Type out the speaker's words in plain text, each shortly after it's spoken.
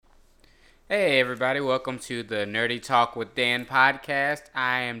Hey everybody, welcome to the Nerdy Talk with Dan podcast.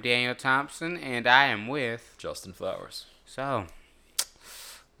 I am Daniel Thompson and I am with Justin Flowers. So,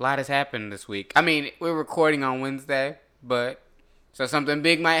 a lot has happened this week. I mean, we're recording on Wednesday, but so something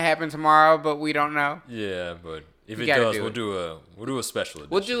big might happen tomorrow, but we don't know. Yeah, but if We it gotta does, do we'll do a special edition.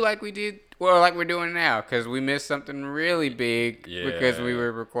 We'll do like we did, well, like we're doing now, because we missed something really big because we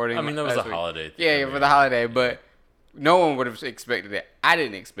were recording. I mean, that was a last week. holiday thing. Yeah, for the holiday, but no one would have expected it. I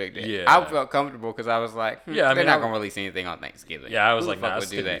didn't expect it. Yeah. I felt comfortable because I was like, they're not going to release anything on Thanksgiving. Yeah, I was Who like, the fuck nah, would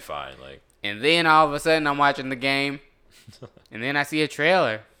it's do gonna be that? fine. Like, And then all of a sudden, I'm watching the game, and then I see a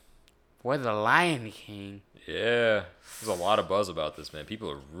trailer for The Lion King. yeah, there's a lot of buzz about this, man. People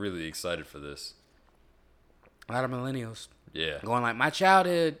are really excited for this. A lot of millennials Yeah, going like, my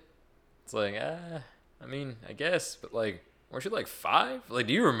childhood. it's like, I mean, I guess, but like, weren't you like 5? Like,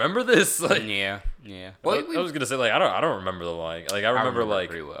 do you remember this? Like, Yeah. I was gonna say, like, I don't remember the line. Like, I remember like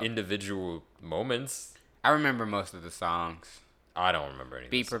pretty well. individual moments. I remember most of the songs. I don't remember any.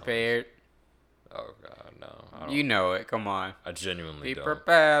 Be prepared. Oh God, no. I don't, You know it. Come on. I genuinely Be don't.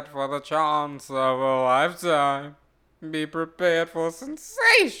 prepared for the chance of a lifetime. Be prepared for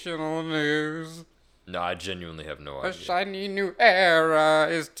sensational news. No, I genuinely have no A idea. shiny new era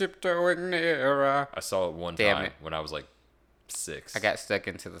is tiptoeing nearer. I saw it one Damn time it. when I was like 6. I got stuck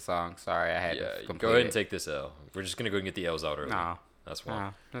into the song. Sorry, I had Yeah, to complete go ahead and it. take this L. We're just gonna go and get the L's out early. No. That's why.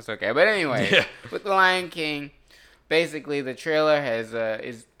 Oh, that's okay. But anyway, Yeah. with The Lion King, basically the trailer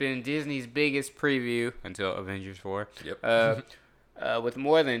has been Disney's biggest preview until Avengers 4. Yep. With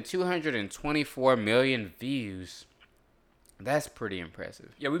more than 224 million views. That's pretty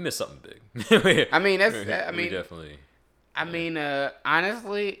impressive. Yeah, we missed something big. I mean, that's. We definitely.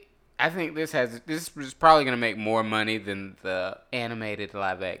 Honestly, I think this is probably gonna make more money than the animated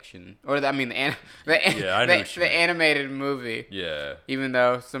live action, I know what you mean. the animated movie. Yeah. Even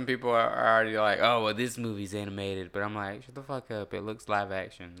though some people are already like, oh, well, this movie's animated, but I'm like, shut the fuck up. It looks live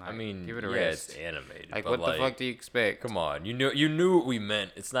action. Like, I mean, give it a yeah, rest. it's animated. Like, but what the fuck do you expect? Come on, you knew what we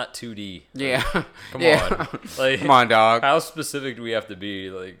meant. It's not 2D. Yeah. Come yeah. on. Like, Come on, dog. how specific do we have to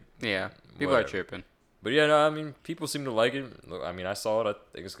be? Like, Yeah. People are whatever. tripping. But yeah, no, I mean, people seem to like it. Look, I mean, I saw it. I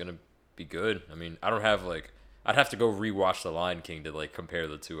think it's gonna be good. I mean, I don't have I'd have to go rewatch The Lion King to like compare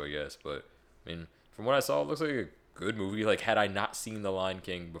the two, I guess. But I mean, from what I saw, it looks like a good movie. Like, had I not seen The Lion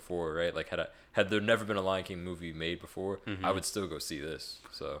King before, right? Like, had there never been a Lion King movie made before, I would still go see this.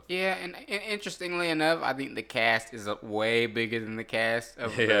 So Yeah, and interestingly enough, I think the cast is way bigger than the cast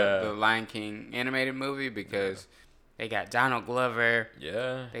of Yeah. the Lion King animated movie because they got Donald Glover,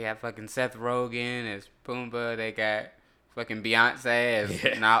 yeah, they got fucking Seth Rogen as Pumbaa, they got fucking Beyonce as.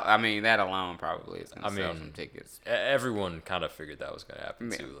 Yeah. Now, I mean, that alone probably is gonna sell mean, some tickets. everyone kind of figured that was gonna happen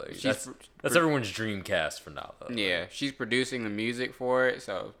Yeah. too. Like, She's that's everyone's dream cast for now. Though. Yeah, she's producing the music for it,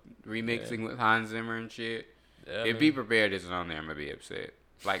 so remixing with Hans Zimmer and shit. Yeah, If Be Prepared isn't on there, I'm gonna be upset.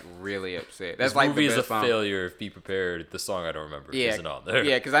 Like, really upset. That's this like movie the is best a song. failure. If Be Prepared, the song I don't remember isn't on there.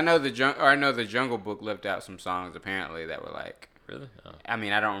 Yeah, because I know the Jungle Book left out some songs apparently that were like. Really? Oh. I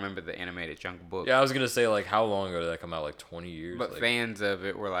mean, I don't remember the animated Jungle Book. Yeah, I was gonna say, like, how long ago did that come out? Like 20 years. But like, fans of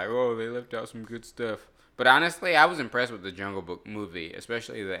it were like, "Oh, they left out some good stuff." But honestly, I was impressed with the Jungle Book movie,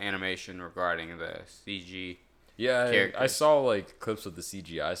 especially the animation regarding the CG. yeah, I characters. saw like clips of the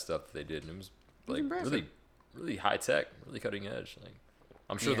CGI stuff that they did, and it was like impressive. really, really high tech, really cutting edge. Like,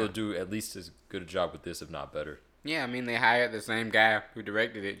 I'm sure Yeah. they'll do at least as good a job with this, if not better. Yeah, I mean, they hired the same guy who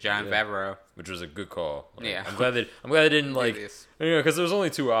directed it, Jon Yeah. Favreau. Which was a good call. Like, Yeah. I'm glad they didn't like, It is. because there's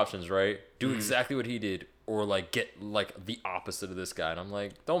only 2 options, right? Do Mm-hmm. exactly what he did, or like get like the opposite of this guy. And I'm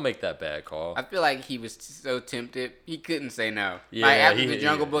like, don't make that bad call. I feel like he was so tempted, he couldn't say no. Yeah, like after he- the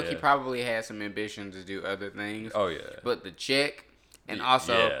Jungle yeah, Book, he yeah. probably had some ambition to do other things. Oh yeah. But the check, and Y-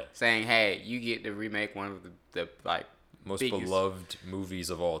 also yeah. saying, "Hey, you get to remake one of the like Most biggest- beloved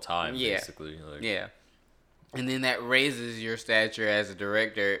movies of all time, Yeah. basically. Like, yeah." And then that raises your stature as a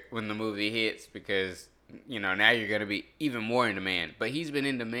director when the movie hits because now you're gonna be even more in demand. But he's been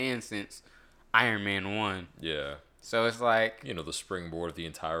in demand since Iron Man 1, yeah. so it's like. The springboard of the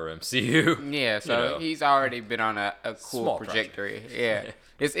entire MCU. Yeah, so he's already been on a cool Small trajectory. Yeah.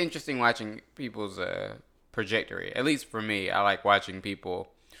 It's interesting watching people's trajectory. At least for me, I like watching people's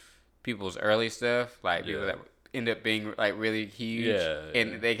early stuff, like people Yeah. that end up being like really huge. Yeah,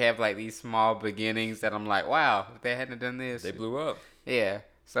 And yeah. they have like these small beginnings that I'm like, wow, if they hadn't done this. They blew up. Yeah.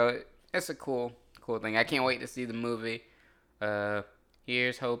 So it's a cool thing. I can't wait to see the movie.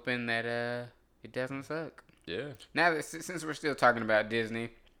 Here's hoping that it doesn't suck. Yeah. Now, since we're still talking about Disney,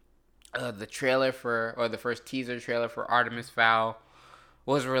 the trailer the first teaser trailer for Artemis Fowl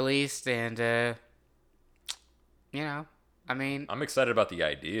was released, and I mean, I'm excited about the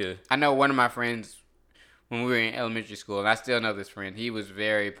idea. I know one of my friends when we were in elementary school, and I still know this friend. He was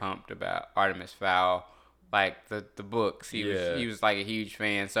very pumped about Artemis Fowl, like the books. He was like a huge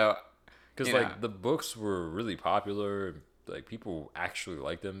fan. So because like the books were really popular, like people actually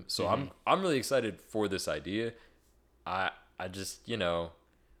like them. So I'm really excited for this idea. I just I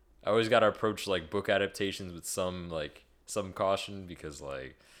always gotta approach like book adaptations with some caution because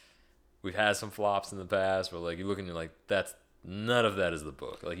like we've had some flops in the past where like you're looking at like that's none of that is the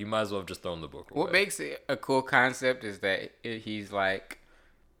book. Like you might as well have just thrown the book away. What makes it a cool concept is that he's like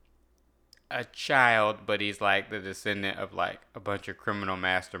a child, but he's like the descendant of like a bunch of criminal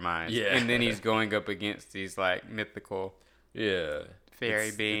masterminds. Yeah. And then he's going up against these like mythical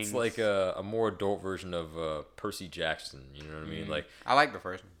fairy beings. It's like a more adult version of Percy Jackson. You know what I mean? Like I like the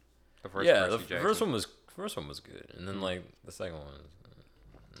first one. The first Percy Jackson. First one was good, and then like the second one.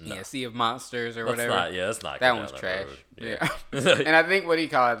 No. Yeah, Sea of Monsters or whatever. That's not. That one's trash. Yeah. And I think what he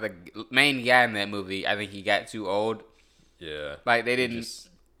called the main guy in that movie, I think he got too old. Yeah. Like they didn't. It's.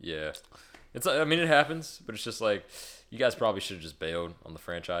 I mean, it happens, but it's just like you guys probably should have just bailed on the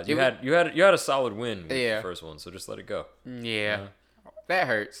franchise. You had a solid win with the first one, so just let it go. Yeah. That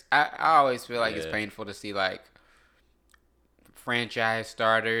hurts. I always feel like it's painful to see like franchise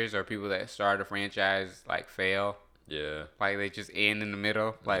starters or people that start a franchise like fail. Yeah. Like they just end in the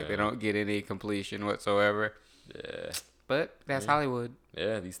middle. Like they don't get any completion whatsoever. Yeah. But that's Hollywood.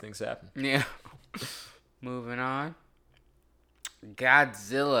 Yeah, these things happen. Yeah. Moving on.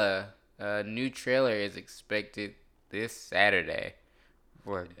 Godzilla. A new trailer is expected this Saturday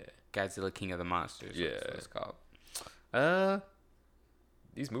for Godzilla King of the Monsters. Yeah. That's what it's called.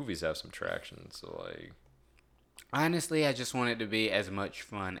 These movies have some traction, so like honestly, I just want it to be as much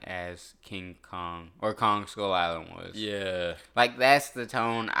fun as King Kong or Kong Skull Island was. Yeah. Like, that's the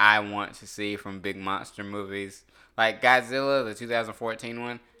tone I want to see from big monster movies. Like, Godzilla, the 2014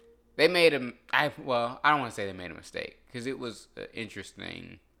 one, they made I don't want to say they made a mistake, because it was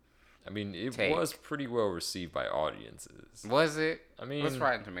interesting. I mean, it was pretty well received by audiences. Was it? I mean... What's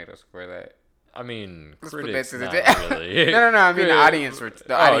Rotten Tomatoes score that? I mean, Let's critics not really. No. I mean, the audience score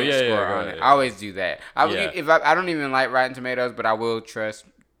on it. I always do that. I don't even like Rotten Tomatoes, but I will trust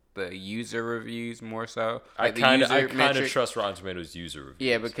the user reviews more so. Like I kind of trust Rotten Tomatoes user reviews.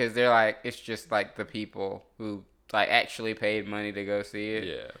 Yeah, because they're like, it's just like the people who like actually paid money to go see it.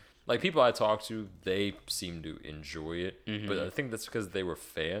 Yeah. Like people I talk to, they seem to enjoy it, but I think that's because they were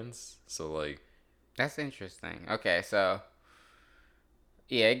fans. So like, that's interesting. Okay, so.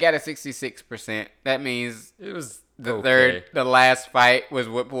 Yeah, it got a 66%. That means it was the last fight was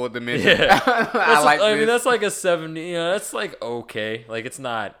what pulled them in. Yeah. I mean, that's like a 70. That's like okay. Like, it's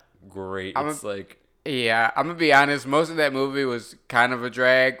not great. I'm gonna be honest. Most of that movie was kind of a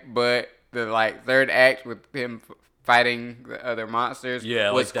drag, but the like third act with him fighting the other monsters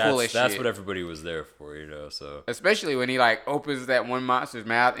was cool as shit. That's what everybody was there for, so. Especially when he like opens that one monster's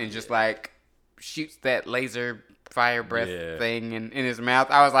mouth and just like shoots that laser fire breath thing in his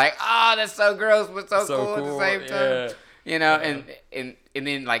mouth. I was like, oh, that's so gross, but so cool at the same time. And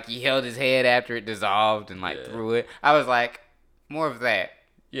then like he held his head after it dissolved and like threw it. I was like, more of that.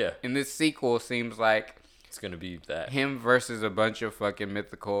 Yeah. And this sequel seems like it's gonna be that him versus a bunch of fucking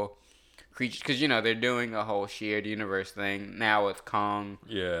mythical creatures, because they're doing a whole shared universe thing now with Kong.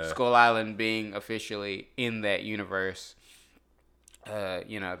 Yeah. Skull Island being officially in that universe.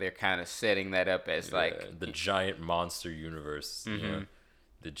 They're kind of setting that up as like the giant monster universe.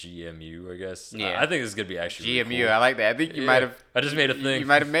 The GMU, I guess. Yeah, I think this is gonna be actually GMU. Really cool. I like that. I think you might have. I just made a thing. You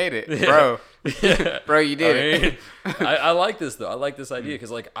might have made it, bro. Bro, you did it. I like this though. I like this idea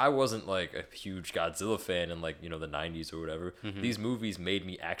because like I wasn't like a huge Godzilla fan in like the 90s or whatever. These movies made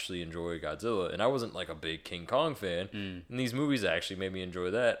me actually enjoy Godzilla, and I wasn't like a big King Kong fan. And these movies actually made me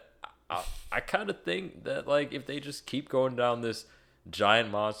enjoy that. I kind of think that like if they just keep going down this giant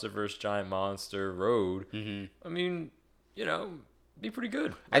monster versus giant monster road, I mean, be pretty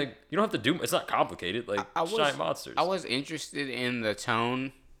good. Like you don't have to do. It's not complicated. Like giant monsters. I was interested in the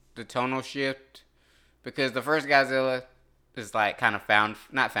tonal shift, because the first Godzilla is like kind of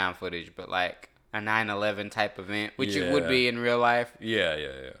not found footage, but like a 9/11 type event, which it would be in real life. Yeah.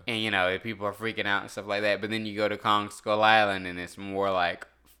 And people are freaking out and stuff like that. But then you go to Kong Skull Island, and it's more like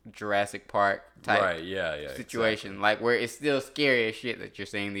Jurassic Park type situation, exactly. Like where it's still scary as shit that you're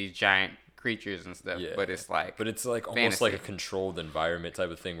seeing these giant creatures and stuff, but it's like almost like a controlled environment type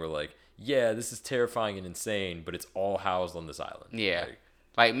of thing where like this is terrifying and insane, but it's all housed on this island.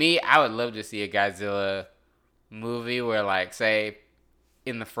 Like me, I would love to see a Godzilla movie where like say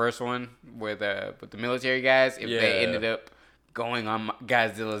in the first one with the military guys, if they ended up going on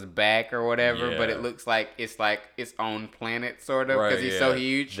Godzilla's back or whatever, but it looks like it's its own planet sort of because he's so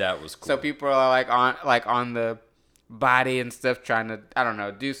huge. That was cool. So people are on the body and stuff trying to, I don't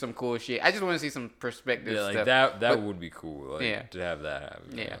know, do some cool shit. I just want to see some perspective stuff. That would be cool. To have that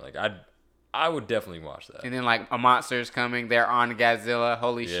happen. Yeah. Like I would definitely watch that. And then like a monster's coming, they're on Godzilla.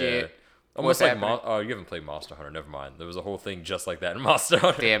 Holy shit. Almost like you haven't played Monster Hunter. Never mind. There was a whole thing just like that in Monster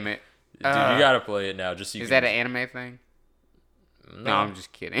Hunter. Damn it. Dude, you gotta play it now. Just so you Is that an anime thing? No, I'm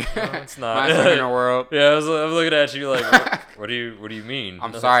just kidding. No, it's not. Monster Hunter World. Yeah, I'm looking at you like, what do you mean?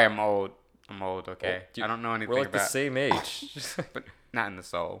 I'm sorry, I'm old. Okay. Well, I don't know anything we're like about the same age. but not in the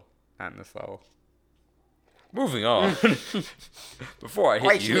soul. Not in the soul. Moving on. Before I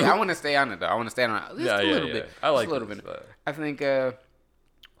hit you. I want to stay on it though. I want to stay on it. Just a little bit. I like a little bit. I think.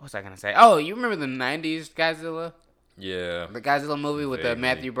 What was I gonna say? Oh, you remember the '90s Godzilla? Yeah. The Godzilla movie with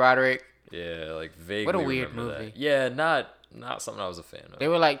Matthew Broderick. Yeah, like vaguely. What a weird movie. That. Yeah, not something I was a fan of. They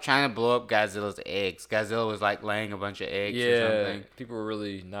were like trying to blow up Godzilla's eggs. Godzilla was like laying a bunch of eggs or something. People were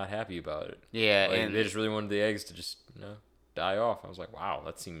really not happy about it. Yeah, like, and they just really wanted the eggs to just die off. I was like, wow,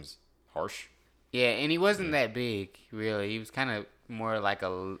 that seems harsh. Yeah, and he wasn't that big, really. He was kind of more like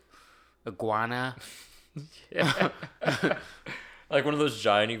a iguana. Yeah. Like one of those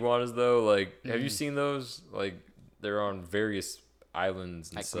giant iguanas, though. Like, have you seen those? Like, they're on various islands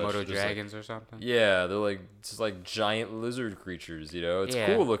and like such. Komodo dragons or something. Yeah, they're like just like giant lizard creatures. It's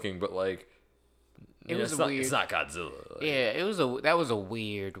cool looking, but like it's not Godzilla. Like, that was a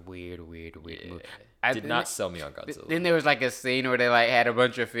weird movie. Did not sell me on Godzilla. Then there was like a scene where they like had a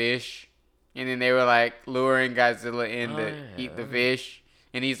bunch of fish, and then they were like luring Godzilla in to eat the fish.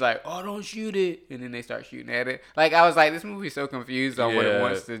 And he's like, "Oh, don't shoot it!" And then they start shooting at it. Like I was like, this movie's so confused on what it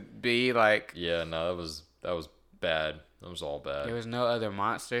wants to be. Like, that was bad. That was all bad. There was no other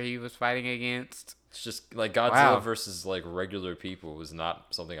monster he was fighting against. It's just like Godzilla versus like regular people was not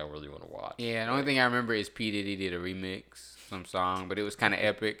something I really want to watch. Yeah, the only thing I remember is P. Diddy did a remix, some song, but it was kind of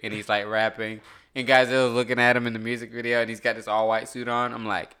epic. And he's like rapping, and Godzilla's looking at him in the music video, and he's got this all white suit on. I'm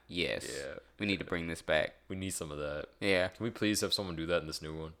like, yes, we need to bring this back. We need some of that. Yeah. Can we please have someone do that in this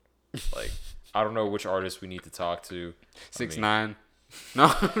new one? Like, I don't know which artist we need to talk to. 6ix9ine.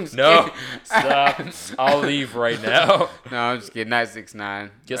 No, no, stop. I'll leave right now. No, I'm just kidding. Not 6ix9ine.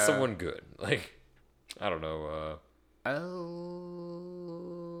 Get someone good. Like, I don't know.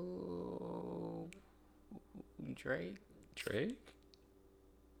 Drake?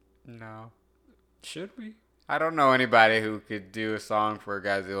 No. Should we? I don't know anybody who could do a song for a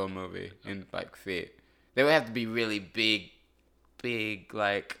Godzilla movie and like fit. They would have to be really big,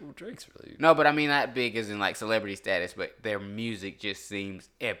 like. Well, Drake's really. No, but I mean not big as in like celebrity status, but their music just seems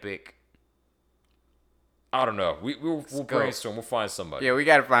epic. I don't know. We'll brainstorm. We'll find somebody. Yeah, we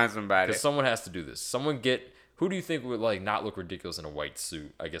gotta find somebody. Because someone has to do this. Who do you think would like not look ridiculous in a white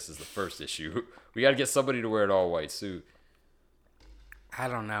suit? I guess is the first issue. We gotta get somebody to wear an all white suit. I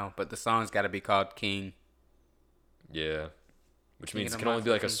don't know, but the song's gotta be called King. Yeah, which means it can only be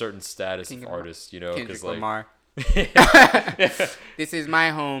like a certain status of artist, Kendrick Lamar. This is my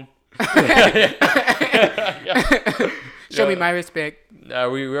home. Show me my respect.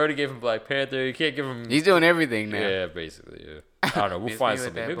 No, we already gave him Black Panther. You can't give him. He's doing everything now. Yeah, basically. Yeah. I don't know. We'll find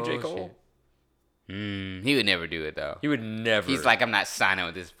something. Maybe J. Cole. He would never do it though. He would never. He's like, I'm not signing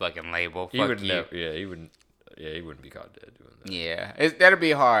with this fucking label. Fuck you. Never. Yeah, he wouldn't. Yeah, he wouldn't be caught dead doing that. Yeah, that'd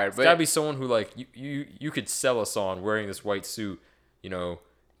be hard. It's gotta be someone who like you could sell us on wearing this white suit. Doing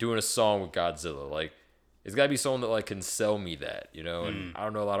a song with Godzilla. Like, it's gotta be someone that like can sell me that. And I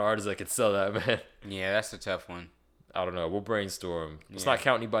don't know a lot of artists that can sell that, man. Yeah, that's a tough one. I don't know. We'll brainstorm. Let's not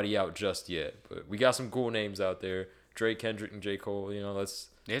count anybody out just yet, but we got some cool names out there. Drake, Kendrick, and J. Cole.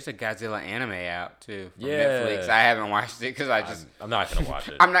 There's a Godzilla anime out too from Netflix. I haven't watched it because I'm not gonna watch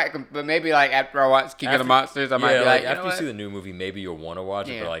it. I'm not, but maybe like after I watch King of the Monsters, I might be like, after you see the new movie, maybe you'll want to watch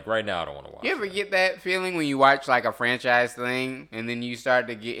it. But like right now, I don't want to watch it. You ever get that feeling when you watch like a franchise thing and then you start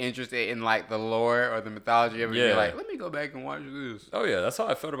to get interested in like the lore or the mythology of it? You're like, let me go back and watch this. Oh yeah, that's how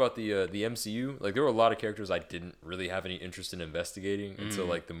I felt about the MCU. Like there were a lot of characters I didn't really have any interest in investigating until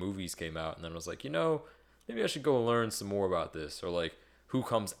like the movies came out, and then I was like, maybe I should go learn some more about this, or like who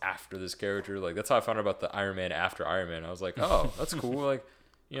comes after this character. Like that's how I found out about the Iron Man after Iron Man. I was like, oh, that's cool. Like,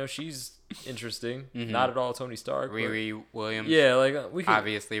 she's interesting. Not at all Tony Stark. Riri Williams. Yeah, like we could,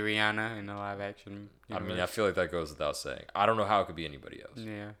 obviously Rihanna in the live action universe. I mean, I feel like that goes without saying. I don't know how it could be anybody else.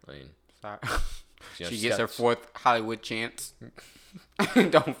 Yeah. I mean, sorry. She gets her 4th Hollywood chance.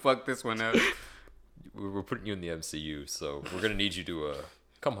 Don't fuck this one up. We're putting you in the MCU, so we're gonna need you to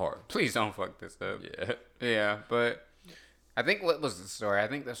come hard. Please don't fuck this up. Yeah. Yeah, but I think what was the story? I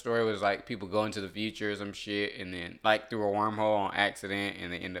think the story was like people go into the future or some shit, and then like through a wormhole on accident,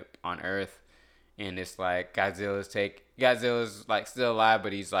 and they end up on Earth. And it's like Godzilla's like still alive,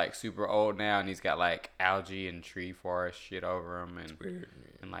 but he's like super old now, and he's got like algae and tree forest shit over him,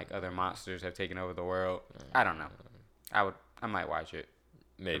 and like other monsters have taken over the world. I don't know. I might watch it.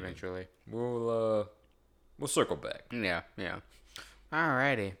 Maybe eventually. We'll circle back. Yeah.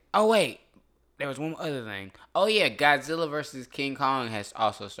 Alrighty. Oh wait, there was one other thing. Oh yeah, Godzilla versus King Kong has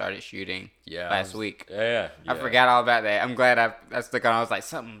also started shooting. Last week. Yeah. I forgot all about that. I'm glad I stuck on. I was like,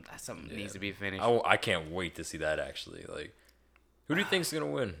 something needs to be finished. I can't wait to see that actually. Like, who do you think's gonna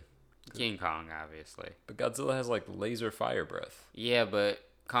win? King Kong, obviously. But Godzilla has like laser fire breath. Yeah, but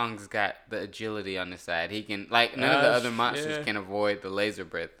Kong's got the agility on the side. He can none of the other monsters can avoid the laser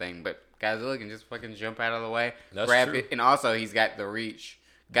breath thing, but Godzilla can just fucking jump out of the way, grab it, and also he's got the reach.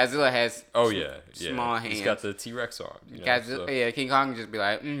 Godzilla has small hands. He's got the T-Rex arm. King Kong can just be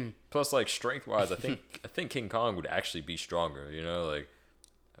like, Plus, like strength wise, I think King Kong would actually be stronger. I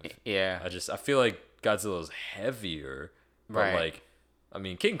feel like Godzilla's heavier, but like, I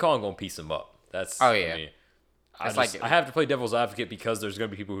mean, King Kong gonna piece him up. That's I mean, I have to play devil's advocate because there's gonna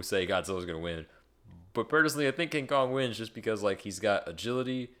be people who say Godzilla's gonna win, but personally, I think King Kong wins just because like he's got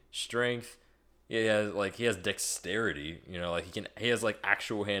agility, strength. He has dexterity, he has like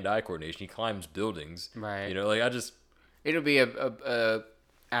actual hand-eye coordination. He climbs buildings, right? It'll be it'll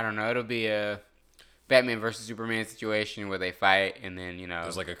be a Batman versus Superman situation where they fight, and then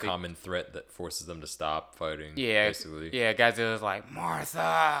there's like a common threat that forces them to stop fighting. Yeah, basically. Yeah, Godzilla's like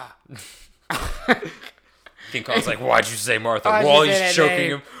Martha. King Kong's like, why'd you say Martha? While he's choking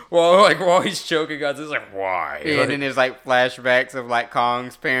him. While he's choking Godzilla's like, why? Yeah, and then there's like flashbacks of like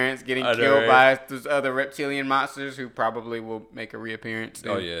Kong's parents getting killed by those other reptilian monsters who probably will make a reappearance.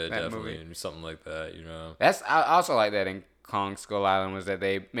 Oh yeah, definitely. Movie. Something like that, That's I also like that in Kong Skull Island was that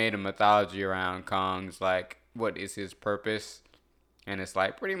they made a mythology around Kong's like what is his purpose. And it's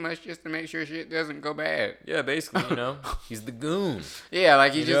like pretty much just to make sure shit doesn't go bad. Yeah, basically, he's the goon. Yeah,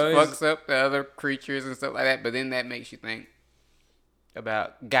 like he fucks up the other creatures and stuff like that. But then that makes you think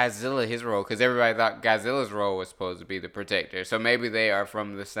about Godzilla, his role, because everybody thought Godzilla's role was supposed to be the protector. So maybe they are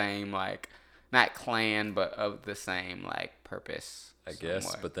from the same like, not clan, but of the same like purpose. I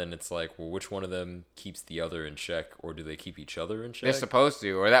guess, but then it's like, well, which one of them keeps the other in check, or do they keep each other in check? They're supposed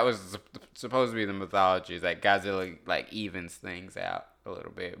to, or that was supposed to be the mythology, is that Godzilla like evens things out a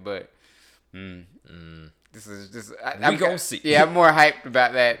little bit. But this is just we gonna see. Yeah, I'm more hyped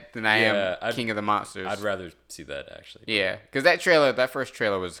about that than I am King of the Monsters. I'd rather see that actually. Yeah, because that first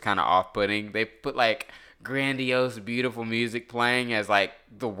trailer was kind of off-putting. They put like grandiose, beautiful music playing as like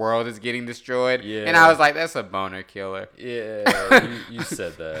the world is getting destroyed. Yeah. And I was like, that's a boner killer. Yeah, you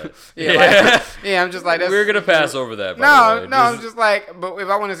said that. I'm just like, we're gonna pass over that. I'm just like, but if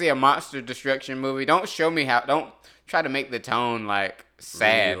I want to see a monster destruction movie, don't don't try to make the tone like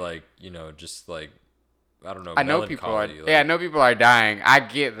sad. Really, just like, I don't know. I know people are dying. I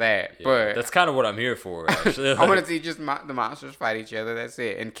get that, but that's kind of what I'm here for. Actually, I want to see just the monsters fight each other. That's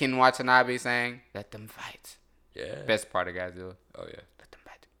it. And Ken Watanabe saying, "Let them fight." Yeah. Best part of Godzilla. Oh yeah. Let them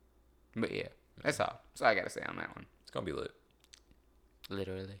fight. But yeah, that's all. That's all I gotta say on that one. It's gonna be lit.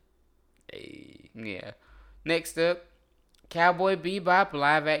 Literally. Hey. Yeah. Next up, Cowboy Bebop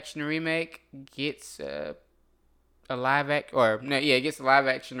live action remake gets a live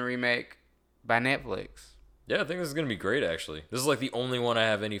action remake by Netflix. Yeah, I think this is going to be great, actually. This is, like, the only one I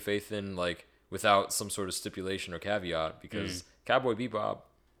have any faith in, like, without some sort of stipulation or caveat, because Cowboy Bebop,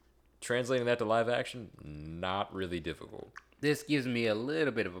 translating that to live action, not really difficult. This gives me a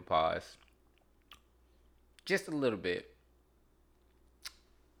little bit of a pause. Just a little bit.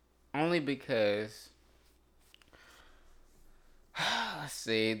 Only because, let's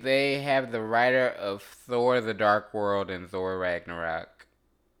see, they have the writer of Thor: The Dark World and Thor: Ragnarok.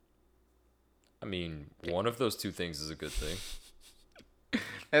 I mean, one of those two things is a good thing.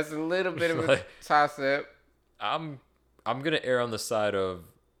 That's a little bit of a toss-up. I'm gonna err on the side of,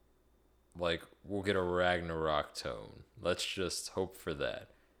 like, we'll get a Ragnarok tone. Let's just hope for that.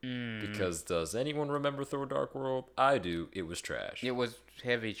 Because does anyone remember Thor: Dark World? I do. It was trash. It was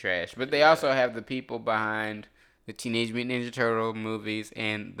heavy trash. But they also have the people behind the Teenage Mutant Ninja Turtle movies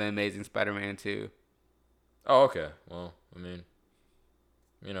and The Amazing Spider-Man 2. Oh, okay. Well, I mean,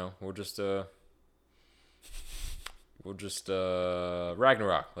 we'll just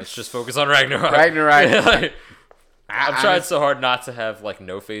Ragnarok. Let's just focus on Ragnarok. I'm trying so hard not to have like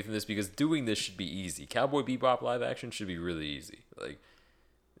no faith in this because doing this should be easy. Cowboy Bebop live action should be really easy. Like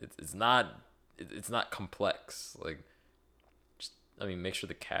it's not complex. Like just I mean, make sure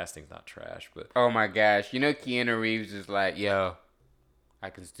the casting's not trash. But oh my gosh, you know, Keanu Reeves is like, yo, I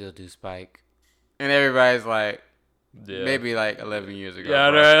can still do Spike, and everybody's like, maybe like 11 years ago. Yeah,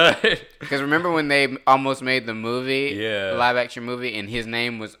 no. Because remember when they almost made the movie, the live action movie, and his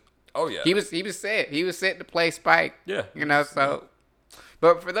name was. Oh yeah. He was set to play Spike. Yeah. You know, so.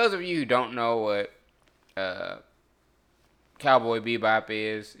 But for those of you who don't know what Cowboy Bebop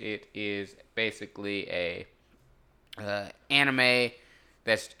is, it is basically a anime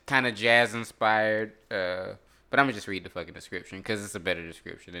that's kind of jazz inspired. But I'm gonna just read the fucking description because it's a better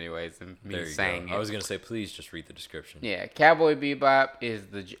description anyways than me saying it. I was gonna say, please just read the description. Yeah, Cowboy Bebop is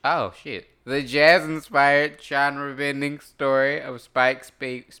the jazz-inspired, genre-bending story of Spike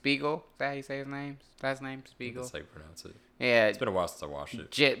Spiegel. Is that how you say his name? Last name Spiegel. That's how you pronounce it. Yeah, it's been a while since I watched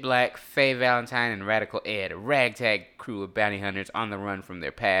it. Jet Black, Faye Valentine, and Radical Ed, a ragtag crew of bounty hunters on the run from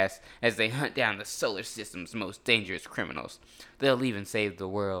their past as they hunt down the solar system's most dangerous criminals. They'll even save the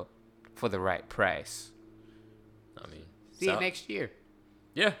world for the right price. I mean, see it next year.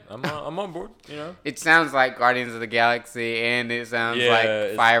 Yeah, I'm on board. You know, it sounds like Guardians of the Galaxy, and it sounds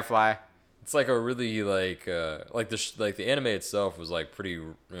like Firefly. It's like a really like the anime itself was like pretty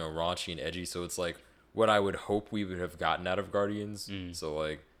raunchy and edgy. So it's like what I would hope we would have gotten out of Guardians. So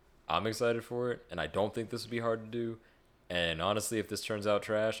like I'm excited for it, and I don't think this would be hard to do. And honestly, if this turns out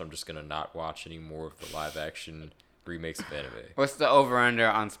trash, I'm just gonna not watch any more of the live action remakes of anime. What's the over under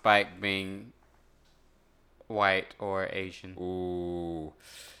on Spike being white or Asian? Ooh,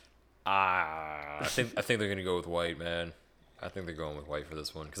 I think they're gonna go with white, man. I think they're going with white for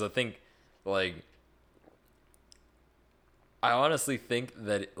this one because I think, like, I honestly think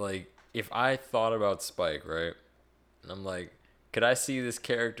that like if I thought about Spike, right, and I'm like, could I see this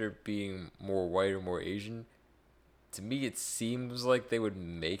character being more white or more Asian? To me, it seems like they would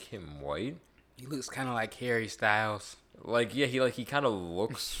make him white. He looks kind of like Harry Styles. Like, yeah, he kind of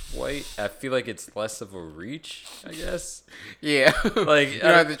looks white. I feel like it's less of a reach, I guess. Yeah. Like, you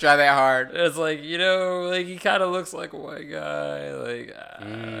don't have to try that hard. It's like, like he kind of looks like a white guy. Like,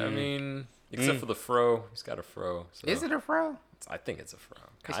 I mean, except for the fro. He's got a fro. So. Is it a fro? I think it's a fro.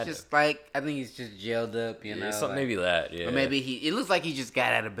 It's just like, I think he's just gelled up, you know. Something maybe that, yeah. Or maybe it looks like he just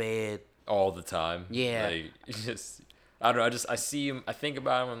got out of bed. All the time. Yeah. Like, I don't know. I see him. I think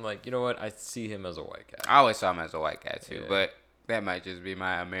about him. I'm like, you know what? I see him as a white guy. I always saw him as a white guy too, but that might just be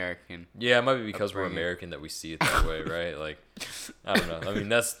my American. Yeah, it might be because we're American that we see it that way, right? Like, I don't know. I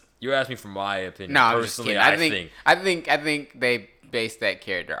mean, you asked me for my opinion. No, personally, I think they based that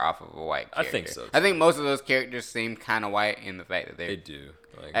character off of a white character. I think so. Too. I think most of those characters seem kind of white in the fact that they do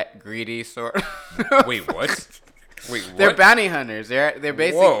greedy sort. Wait, what? Wait, what? They're bounty hunters. They're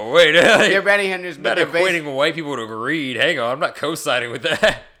basically. Whoa, wait. They're bounty hunters, but they're equating white people to greed. Hang on, I'm not co-signing with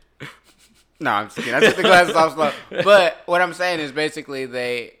that. No, I'm just kidding. I took the glasses off slow. But what I'm saying is basically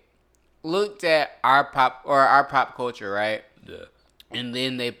they looked at our pop culture, right? Yeah. And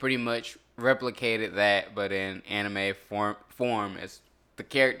then they pretty much replicated that, but in anime form, as the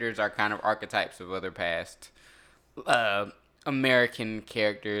characters are kind of archetypes of other past American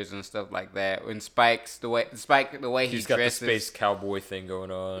characters and stuff like that. When Spike's the way he dresses, he's got the space cowboy thing going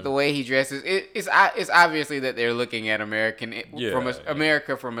on. The way he dresses, it's obviously that they're looking at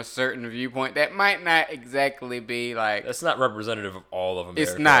America from a certain viewpoint that might not exactly be like. That's not representative of all of America.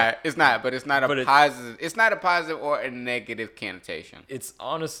 It's not. But it's not a positive. It's not a positive or a negative connotation. It's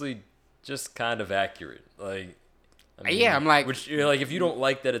honestly just kind of accurate, like. I mean, I'm like, if you don't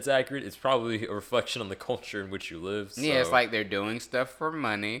like that it's accurate, it's probably a reflection on the culture in which you live. So. Yeah, it's like they're doing stuff for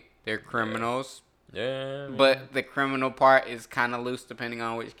money. They're criminals. Yeah. But the criminal part is kind of loose depending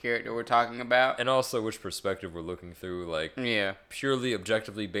on which character we're talking about. And also which perspective we're looking through. Like, purely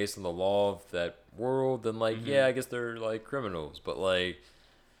objectively based on the law of that world, then, like, I guess they're, like, criminals. But, like,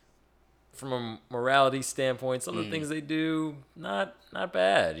 from a morality standpoint, some of the things they do, not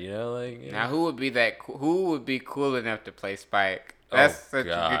bad, like. Now, who would be cool enough to play Spike? That's such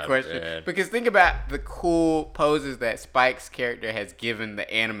a good question. Man. Because think about the cool poses that Spike's character has given the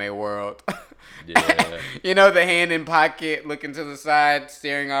anime world. Yeah. The hand in pocket, looking to the side,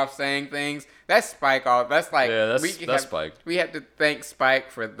 staring off, saying things. That's Spike. That's like that's Spike. We have to thank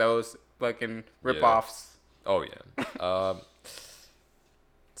Spike for those fucking ripoffs. Oh yeah.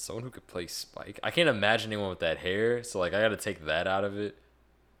 Someone who could play Spike. I can't imagine anyone with that hair, so like I gotta take that out of it.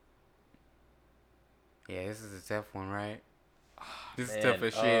 Yeah, this is a tough one, right? This is tough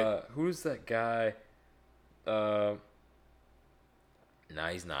as shit. Who's that guy? Nah,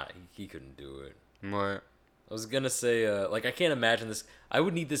 he's not. He couldn't do it. What? I was gonna say, I can't imagine this. I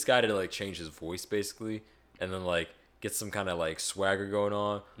would need this guy to like change his voice basically, and then like get some kind of like swagger going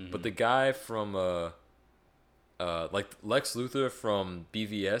on. Mm-hmm. But the guy from like Lex Luthor from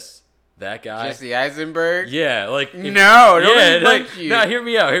BVS. That guy. Jesse Eisenberg? Yeah, like you. No, hear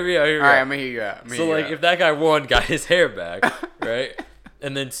me out. All right, I'm gonna hear you out. So like, if that guy one got his hair back, right,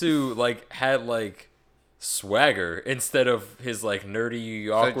 and then two like had like swagger instead of his like nerdy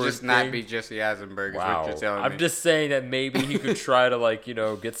awkward. So just not be Jesse Eisenberg. Wow. Is what you're telling me. I'm just saying that maybe he could try to like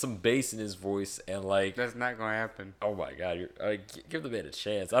get some bass in his voice and like. That's not gonna happen. Oh my God! Give the man a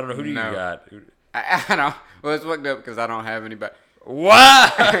chance. I don't know who do you got. I don't. Well, it's fucked up because I don't have anybody.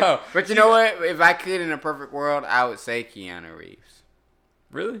 Wow. But you know what? If I could in a perfect world, I would say Keanu Reeves.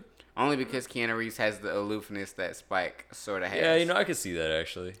 Really? Only because Keanu Reeves has the aloofness that Spike sort of has. Yeah, I could see that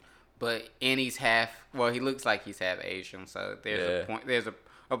actually. And he's half. Well, he looks like he's half Asian, so there's a point. There's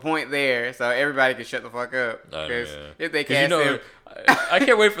a point there, so everybody can shut the fuck up. Because if they cast him, I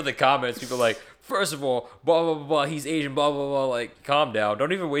can't wait for the comments. People like, first of all, blah blah blah blah. He's Asian, blah blah blah. Like, calm down.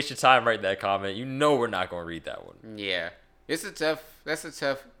 Don't even waste your time writing that comment. You know we're not gonna read that one. Yeah. That's a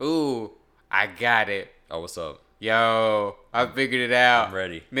tough. Ooh, I got it. Oh, what's up? Yo, I figured it out. I'm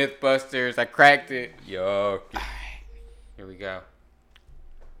ready. Mythbusters, I cracked it. Yo. Alright, here we go.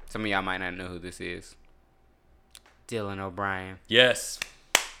 Some of y'all might not know who this is. Dylan O'Brien. Yes.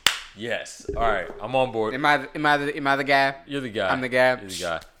 All right, I'm on board. Am I the guy? You're the guy. I'm the guy. You're the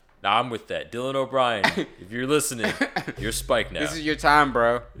guy. Nah, I'm with that. Dylan O'Brien, if you're listening, you're Spike now. This is your time,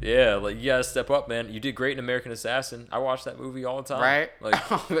 bro. Yeah, like you gotta step up, man. You did great in American Assassin. I watch that movie all the time. Right?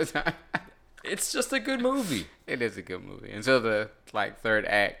 Like all the time. It's just a good movie. It is a good movie until the third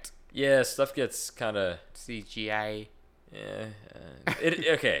act. Yeah, stuff gets kind of CGI. Yeah.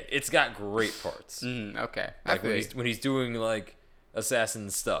 Okay, it's got great parts. Okay. Like when he's doing like assassin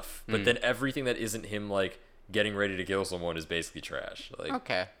stuff, but then everything that isn't him like getting ready to kill someone is basically trash. Like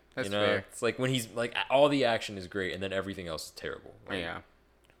okay. That's fair. It's like when he's like all the action is great and then everything else is terrible. Like, yeah.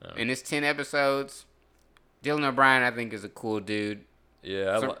 And it's 10 episodes. Dylan O'Brien, I think, is a cool dude.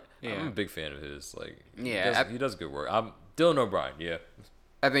 Yeah, I'm a big fan of his. Like, yeah, he does good work. I'm Dylan O'Brien. Yeah.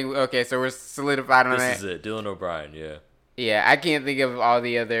 I think so. We're solidified on that. This is it, Dylan O'Brien. Yeah. Yeah, I can't think of all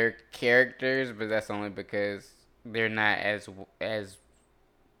the other characters, but that's only because they're not as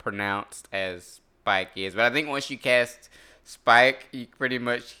pronounced as Spike is. But I think once you cast Spike, you pretty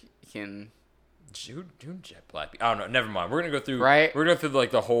much can. June Jet Black. I don't know. Never mind. We're gonna go through. Right. We're gonna go through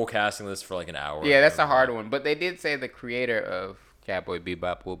like the whole casting list for like an hour. Yeah, that's a hard one. But they did say the creator of Cowboy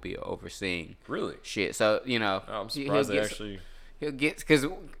Bebop will be overseeing. Really? Shit. So I'm surprised they actually. He'll get because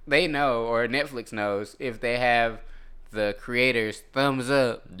they know, or Netflix knows, if they have the creators thumbs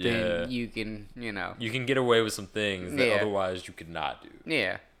up, then you can you can get away with some things that otherwise you could not do.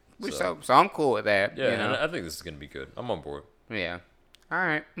 Yeah. So I'm cool with that. Yeah, I think this is gonna be good. I'm on board. Yeah. All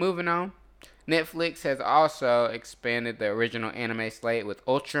right, moving on. Netflix has also expanded the original anime slate with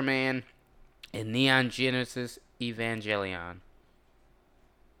Ultraman and Neon Genesis Evangelion.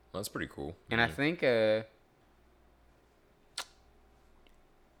 That's pretty cool. And I think, well,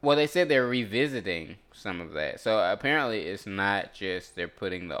 they said they're revisiting some of that. So apparently it's not just they're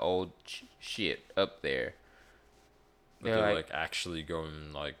putting the old shit up there. They're like actually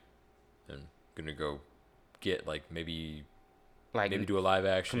going like and gonna go get like maybe do a live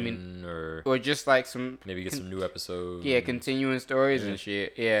action or just like some maybe get some new episodes. Yeah, continuing stories and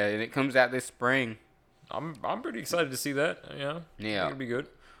shit. Yeah, and it comes out this spring. I'm pretty excited to see that. Yeah, it'll be good.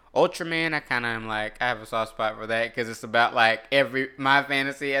 Ultraman, I kind of am like, I have a soft spot for that because it's about like my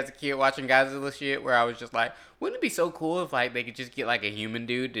fantasy as a kid watching Godzilla shit, where I was just like, wouldn't it be so cool if like they could just get like a human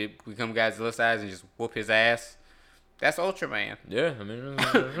dude to become Godzilla size and just whoop his ass? That's Ultraman. Yeah, I mean,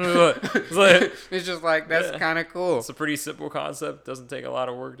 it's just like that's kind of cool. It's a pretty simple concept. Doesn't take a lot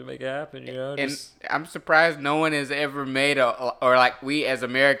of work to make it happen, And I'm surprised no one has ever made or like we as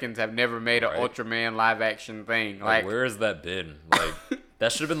Americans have never made an Ultraman live action thing. Like where has that been? Like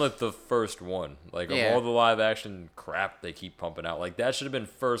that should have been like the first one. Like of all the live action crap they keep pumping out, like that should have been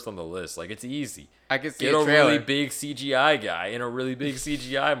first on the list. Like it's easy. I can see Get a really big CGI guy and a really big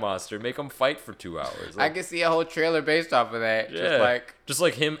CGI monster. Make them fight for 2 hours. Like, I can see a whole trailer based off of that. Yeah. Just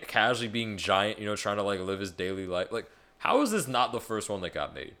like him casually being giant, trying to like live his daily life. Like, how is this not the first one that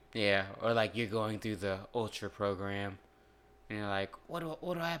got made? Yeah, or like you're going through the Ultra program, and you're like,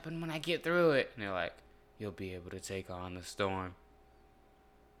 what'll happen when I get through it? And they're like, you'll be able to take on the storm.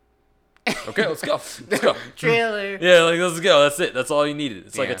 Okay, let's go. Let's go. Trailer. Yeah, like let's go. That's it. That's all you needed.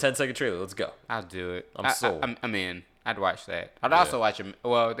 It's like a 10-second trailer. Let's go. I'll do it. I'm sold. I'm in. I'd watch that. I'd also watch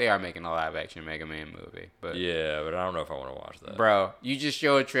well, they are making a live action Mega Man movie, but yeah, but I don't know if I want to watch that. Bro, you just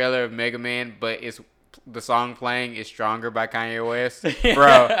show a trailer of Mega Man, but it's the song playing is "Stronger" by Kanye West,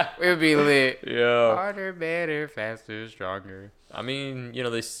 bro, it would be lit. Yeah. Harder, better, faster, stronger. I mean,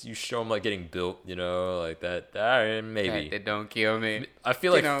 you show them like getting built, like that. Maybe. That don't kill me. I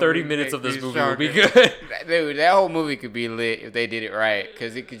feel like 30 minutes of this movie stronger. would be good. Dude, that whole movie could be lit if they did it right,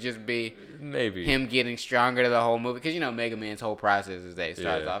 because it could just be maybe him getting stronger to the whole movie. Because Mega Man's whole process is that it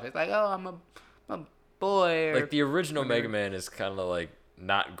starts off, it's like, oh, I'm a boy. Like the original Mega Man is kind of like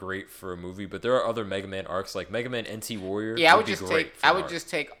not great for a movie, but there are other Mega Man arcs like Mega Man NT Warrior. Yeah, I would just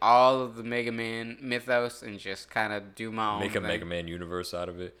take all of the Mega Man mythos and just kind of do my own make a thing. Mega Man universe out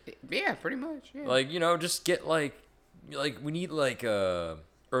of it. Yeah, pretty much. Yeah. Like just get like we need like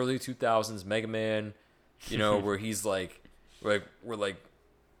early 2000s Mega Man, where he's like we're like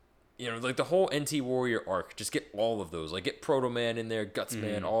like the whole NT Warrior arc. Just get all of those. Like get Proto Man in there, Guts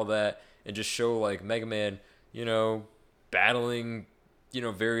Man, all that, and just show like Mega Man, battling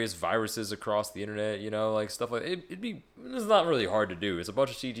various viruses across the internet, like stuff like it's not really hard to do. It's a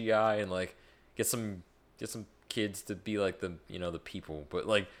bunch of CGI and like get some kids to be like the the people, but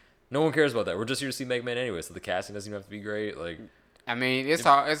like no one cares about that. We're just here to see Mega Man anyway, so the casting doesn't even have to be great. Like, I mean,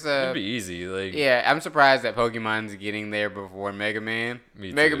 it'd be easy. Like, yeah, I'm surprised that Pokemon's getting there before Mega Man.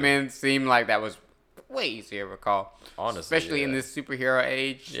 Mega Man seemed like that was way easier to recall, honestly, especially in this superhero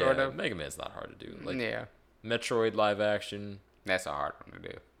age. Sort of. Mega Man's not hard to do. Like, yeah, Metroid live action. That's a hard one to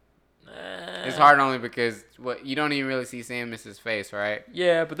do. It's hard only because you don't even really see Samus's face, right?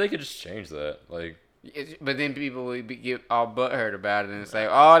 Yeah, but they could just change that. Like, but then people would get all butthurt about it and say,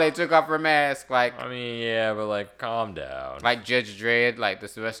 "Oh, they took off her mask." Like, I mean, yeah, but like, calm down. Like Judge Dredd, like the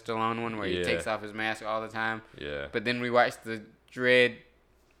Sylvester Stallone one, where he takes off his mask all the time. Yeah. But then we watched the Dredd,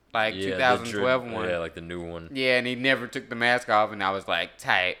 2012 one. Yeah, like the new one. Yeah, and he never took the mask off, and I was like,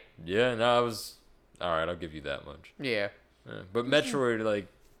 tight. Yeah, no, I was all right. I'll give you that much. Yeah. But Metroid, like,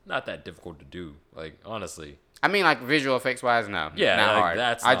 not that difficult to do. Like, honestly. I mean, like visual effects wise, no. Yeah, not like, hard.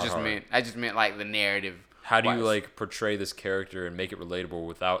 That's I not just hard. I just meant like the narrative. How do you like portray this character and make it relatable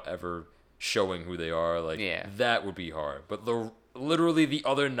without ever showing who they are? Like, that would be hard. But literally the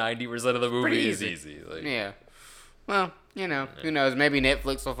other 90% of the movie is easy. Like, yeah. Well, who knows? Maybe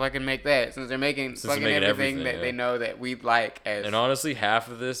Netflix will fucking make that since they're making everything that they know that we like. And honestly, half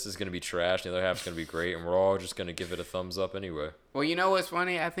of this is gonna be trash, and the other half is gonna be great, and we're all just gonna give it a thumbs up anyway. Well, you know what's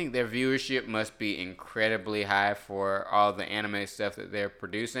funny? I think their viewership must be incredibly high for all the anime stuff that they're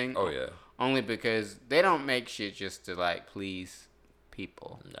producing. Oh yeah. Only because they don't make shit just to like please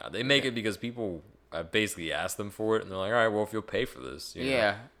people. Nah, they make it because people basically ask them for it, and they're like, all right, well, if you'll pay for this.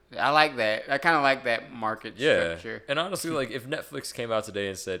 Yeah. I like that. I kind of like that market structure. And honestly, like, if Netflix came out today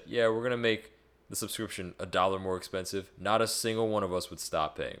and said, yeah, we're going to make the subscription $1 more expensive, not a single one of us would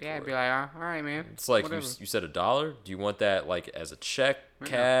stop paying for I'd be like, all right, man. It's like, you said $1? Do you want that, like, as a check,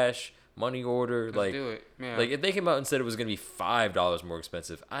 cash, money order? Let's do it. Yeah. Like, if they came out and said it was going to be $5 more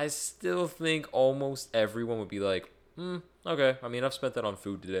expensive, I still think almost everyone would be like, okay. I mean, I've spent that on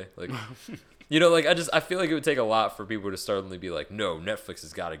food today. Like... I feel like it would take a lot for people to suddenly be like, no, Netflix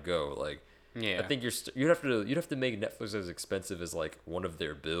has got to go. Like, I think you'd have to make Netflix as expensive as like one of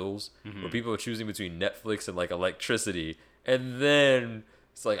their bills, where people are choosing between Netflix and like electricity, and then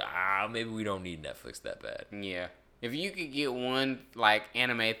it's like, maybe we don't need Netflix that bad. Yeah, if you could get one like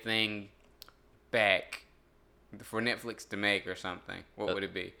anime thing back for Netflix to make or something, what would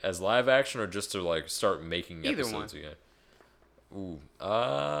it be? As live action or just to like start making either episodes one. Again? Ooh,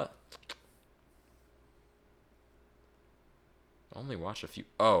 I only watched a few.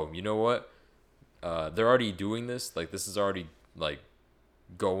 Oh, you know what? They're already doing this. Like, this is already, like,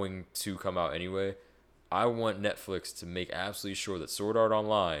 going to come out anyway. I want Netflix to make absolutely sure that Sword Art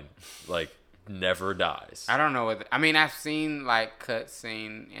Online, like, never dies. I don't know what... I've seen, like,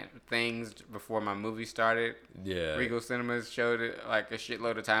 cutscene things before my movie started. Yeah. Regal Cinemas showed it, like, a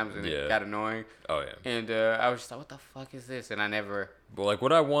shitload of times, and it got annoying. Oh, yeah. And I was just like, what the fuck is this? And I never... But, like,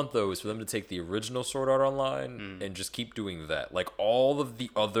 what I want, though, is for them to take the original Sword Art Online and just keep doing that. Like, all of the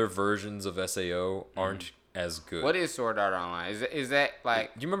other versions of SAO aren't as good. What is Sword Art Online? Is that,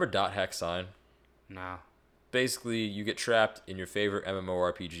 like... Do you remember Dot Hack Sign? No. Basically, you get trapped in your favorite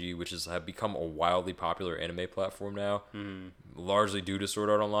MMORPG, which has become a wildly popular anime platform now, largely due to Sword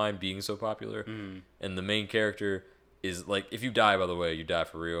Art Online being so popular. And the main character is, like, if you die, by the way, you die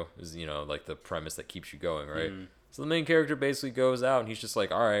for real, is, like, the premise that keeps you going, right? So the main character basically goes out, and he's just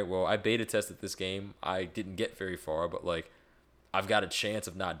like, all right, well, I beta tested this game. I didn't get very far, but, like, I've got a chance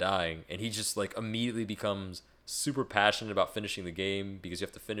of not dying. And he just, like, immediately becomes super passionate about finishing the game because you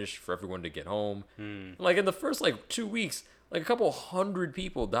have to finish for everyone to get home. Like, in the first, like, 2 weeks, like, a couple hundred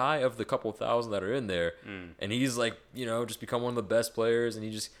people die of the couple thousand that are in there. And he's, like, just become one of the best players, and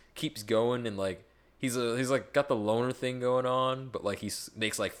he just keeps going, and, like, he's like got the loner thing going on, but like he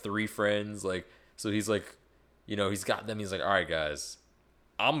makes like 3 friends, like so he's like, he's got them. He's like, all right, guys,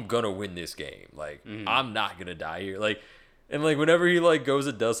 I'm gonna win this game. Like I'm not gonna die here. Like, and like whenever he like goes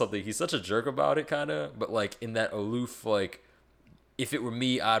and does something, he's such a jerk about it, kind of. But like in that aloof, like if it were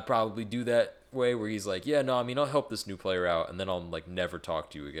me, I'd probably do that way where he's like, yeah, no, I mean, I'll help this new player out, and then I'll like never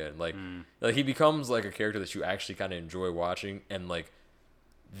talk to you again. Like he becomes like a character that you actually kind of enjoy watching, and like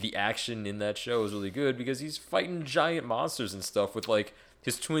the action in that show is really good because he's fighting giant monsters and stuff with like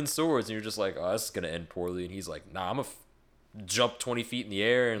his twin swords, and you're just like, oh, this is gonna end poorly. And he's like, nah, I'm gonna jump 20 feet in the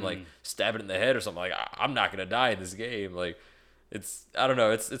air and like stab it in the head or something. Like I'm not gonna die in this game. Like I don't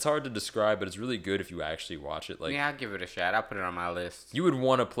know. It's hard to describe, but it's really good if you actually watch it. Like, yeah, I'll give it a shot. I'll put it on my list. You would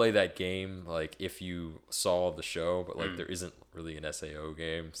want to play that game like if you saw the show, but like there isn't really an SAO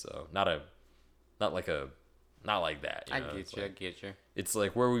game, so not like that. I get you. It's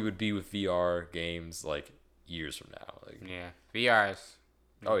like where we would be with VR games like years from now. Like yeah, VR's.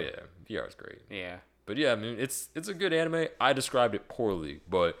 Oh yeah, VR is great. Yeah, but yeah, I mean it's a good anime. I described it poorly,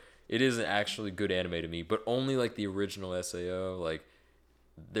 but it is an actually good anime to me, but only like the original SAO. Like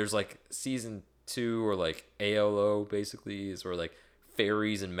there's like season 2 or like ALO basically is where like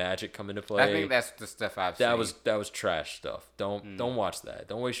fairies and magic come into play. I think that's the stuff I've seen. That was trash stuff. Don't watch that.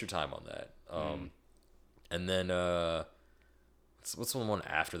 Don't waste your time on that. And then what's the one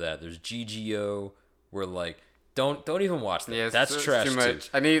after that? There's GGO where like don't even watch that. Yeah, that's trash too much.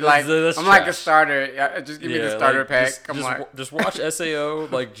 I need like that's I'm trash. Like a starter. Just give me the starter pack. Just watch SAO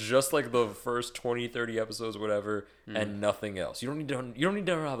like just like the first 20, 30 episodes, whatever, and nothing else. You don't need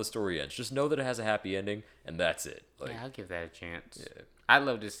to know how the story ends. Just know that it has a happy ending, and that's it. Like, yeah, I'll give that a chance. Yeah. I'd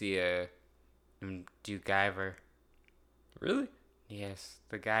love to see do Guyver. Really? Yes,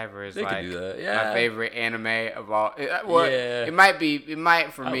 the Guyver is they like my favorite anime of all. Well, yeah. It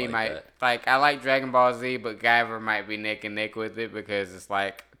might for me. I like Dragon Ball Z, but Guyver might be neck and neck with it because it's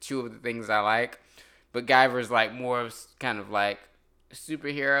like 2 of the things I like. But Guyver's like more of kind of like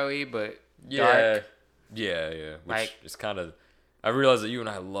superhero-y, but dark. Yeah. Which is kind of. I realize that you and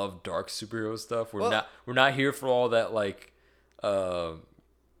I love dark superhero stuff. We're not here for all that like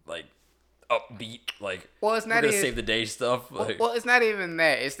upbeat, like it's not even save the day stuff. Like, well, it's not even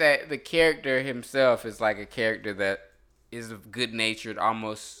that. It's that the character himself is like a character that is good natured,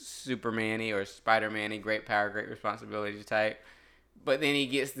 almost Superman-y or Spider-Man-y, great power, great responsibility type. But then he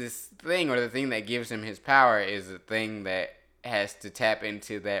gets this thing, or the thing that gives him his power is a thing that has to tap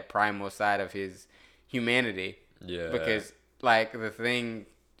into that primal side of his humanity. Yeah. Because like the thing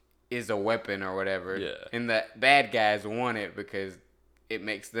is a weapon or whatever. Yeah. And the bad guys want it because it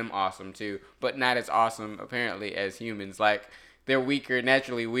makes them awesome too, but not as awesome apparently as humans. Like they're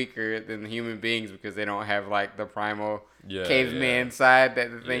naturally weaker than human beings because they don't have like the primal caveman side that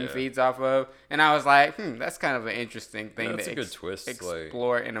the thing feeds off of. And I was like, that's kind of an interesting thing that's a good twist.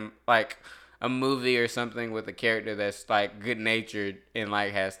 Explore in a movie or something with a character that's like good natured and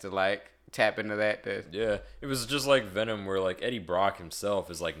like has to like tap into that. Yeah, it was just like Venom, where like Eddie Brock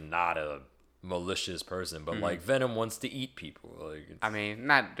himself is like not a malicious person, but like Venom wants to eat people. Like I mean,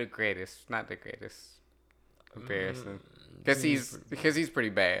 not the greatest comparison because he's pretty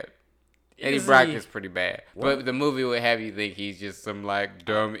bad. Eddie Brock is pretty bad, but the movie would have you think he's just some like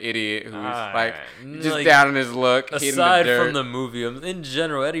dumb idiot who's just down on his luck. Aside from the movie, in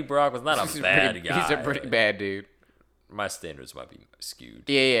general, Eddie Brock was not a bad guy. He's a pretty bad dude. My standards might be skewed.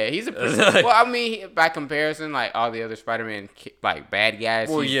 Yeah, he's a pretty... well, I mean, by comparison, like, all the other Spider-Man, like, bad guys,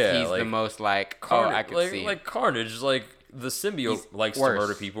 he's like, the most, like, I could see. Like, Carnage, like, the symbiote likes to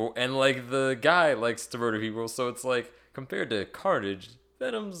murder people, and, like, the guy likes to murder people, so it's, like, compared to Carnage,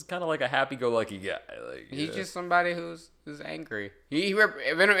 Venom's kind of like a happy-go-lucky guy. Like, he's just somebody who's angry.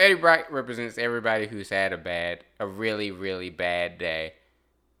 Venom Eddie Brock represents everybody who's had a really, really bad day.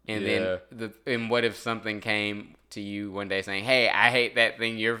 And then what if something came to you one day saying, "Hey, I hate that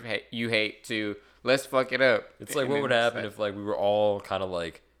thing you hate too. Let's fuck it up." It's like what would happen if like we were all kind of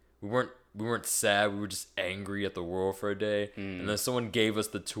like we weren't sad, we were just angry at the world for a day, and then someone gave us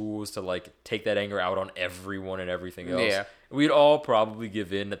the tools to like take that anger out on everyone and everything else. Yeah, we'd all probably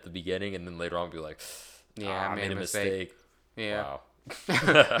give in at the beginning, and then later on be like, I made a mistake. Yeah. Wow.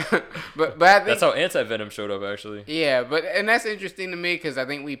 but I think that's how Anti-Venom showed up, actually. Yeah, and that's interesting to me because I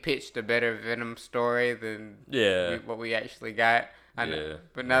think we pitched a better Venom story than what we actually got. I know.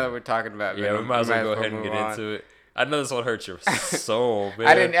 But now that we're talking about Venom, we might as well go ahead and get into it. I know this one hurts your soul,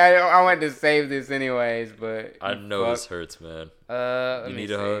 man. I wanted to save this anyways, but I know this hurts, man. You need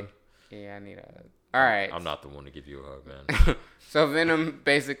a hug? Yeah, I need a hug. All right. I'm not the one to give you a hug, man. So Venom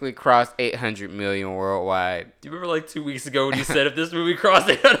basically crossed 800 million worldwide. Do you remember like 2 weeks ago when you said if this movie crossed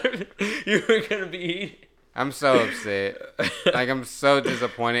 800, you were gonna be eating? I'm so upset. Like, I'm so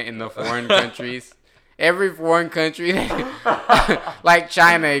disappointed in the foreign countries. Every foreign country, like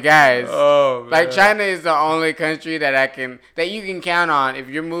China, guys. Oh, man. Like, China is the only country that you can count on. If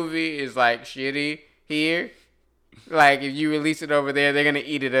your movie is like shitty here, like if you release it over there, they're gonna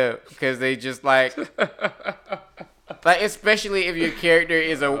eat it up because they just like, especially if your character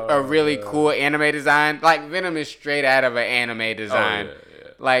is a really cool anime design. Like Venom is straight out of an anime design. Oh, yeah.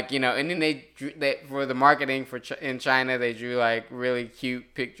 Like, and then they drew that for the marketing in China, they drew like really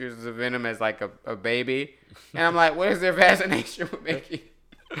cute pictures of Venom as like a baby, and I'm like, what is their fascination with making?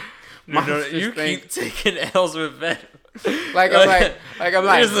 You keep taking L's with Venom. Like I'm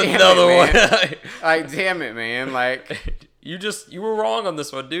like, here's another one. Like, damn it, man. Like, you were wrong on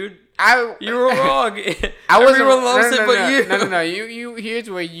this one, dude. You were wrong. Everyone loves it, but you. No. You. Here's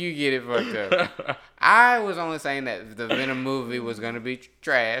where you get it fucked up. I was only saying that the Venom movie was gonna be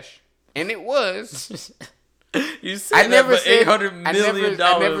trash, and it was. You said $800 million.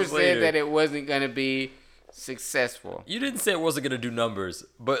 I never said that it wasn't gonna be successful. You didn't say it wasn't gonna do numbers,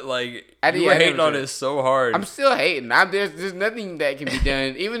 but like you were hating on it so hard. I'm still hating. There's nothing that can be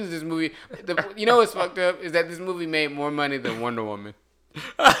done. Even if this movie, you know what's fucked up is that this movie made more money than Wonder Woman.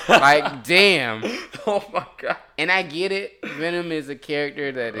 Like, damn. Oh my god. And I get it. Venom is a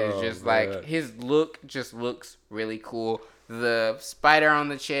character that is just like, his look just looks really cool. The spider on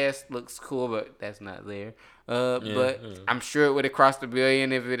the chest looks cool, but that's not there. I'm sure it would have crossed $1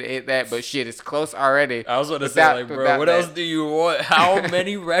 billion if it hit that. But shit, it's close already. I was going to say, like, bro, what else do you want? How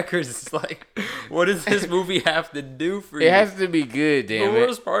many records? Like, what does this movie have to do for you? It has to be good, damn it. The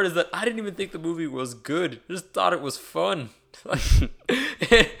worst part is that I didn't even think the movie was good. I just thought it was fun. Like,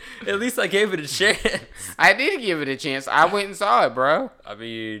 at least I gave it a chance. I did give it a chance. I went and saw it, bro. I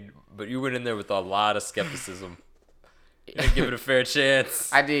mean, but you went in there with a lot of skepticism. You didn't give it a fair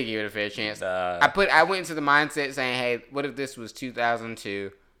chance. I did give it a fair chance. I went into the mindset saying, hey, what if this was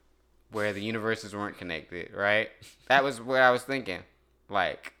 2002 where the universes weren't connected, right? That was what I was thinking.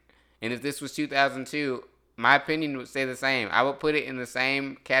 Like, and if this was 2002, my opinion would stay the same. I would put it in the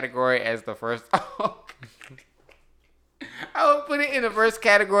same category as the first Hulk. I would put it in the first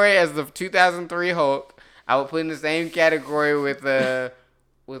category as the 2003 Hulk. I would put it in the same category with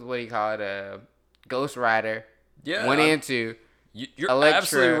what do you call it, Ghost Rider. Yeah, 1 and 2. You're Elektra.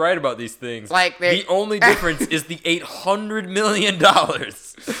 Absolutely right about these things. Like, the only difference is the $800 million.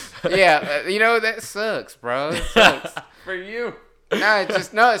 Yeah, that sucks, bro. It sucks for you.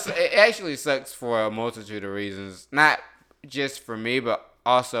 It actually sucks for a multitude of reasons. Not just for me, but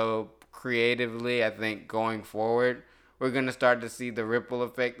also creatively. I think going forward, we're gonna start to see the ripple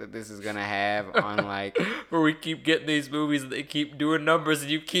effect that this is gonna have on like where we keep getting these movies and they keep doing numbers and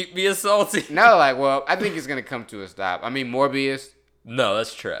you keep being salty. No, I think it's gonna come to a stop. I mean, Morbius. No,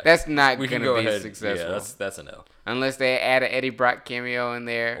 that's trash. That's not gonna be successful. Yeah, that's an L. Unless they add an Eddie Brock cameo in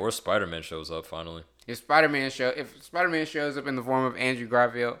there, or Spider-Man shows up finally. If Spider-Man shows up in the form of Andrew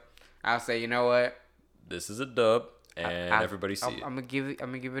Garfield, I'll say, you know what? This is a dub. And everybody see it. I'm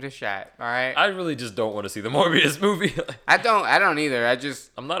gonna give it a shot. All right. I really just don't want to see the Morbius movie. I don't either.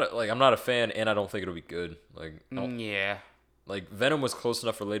 I'm not a fan, and I don't think it'll be good. Yeah. Like Venom was close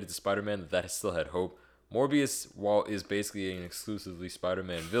enough related to Spider-Man that still had hope. Morbius, while is basically an exclusively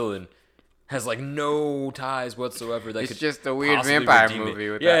Spider-Man villain, has like no ties whatsoever. It's just a weird vampire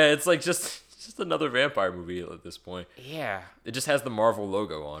movie. It's like just another vampire movie at this point. Yeah. It just has the Marvel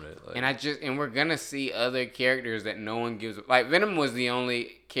logo on it. Like. And we're gonna see other characters that no one gives. Like Venom was the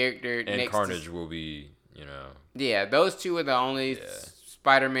only character. And Carnage will be, Yeah, those two are the only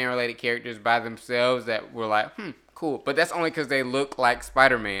Spider-Man related characters by themselves that were like, cool. But that's only because they look like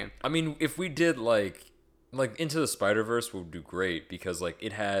Spider-Man. I mean, if we did like Into the Spider-Verse would do great because like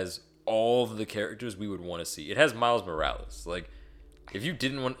it has all of the characters we would want to see. It has Miles Morales. Like, if you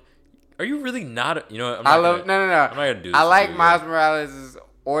didn't want. Are you really not? No. I'm not gonna do this. I like Miles Morales'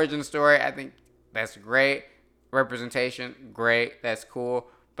 origin story. I think that's great. Representation, great. That's cool.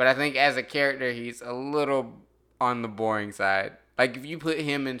 But I think as a character, he's a little on the boring side. Like, if you put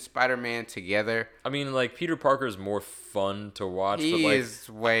him and Spider-Man together. I mean, like, Peter Parker is more fun to watch. He but, is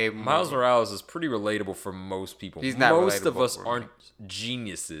way more. Miles Morales is pretty relatable for most people. He's not most relatable of us for aren't me.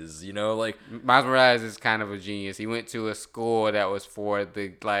 geniuses, Like, Miles Morales is kind of a genius. He went to a school that was for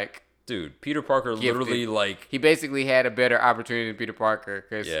the, like... Dude, Peter Parker gifted. Literally, like... He basically had a better opportunity than Peter Parker.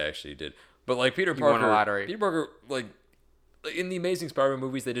 Yeah, actually he did. But, like, Peter Parker... won a lottery. Peter Parker, like... In the Amazing Spider-Man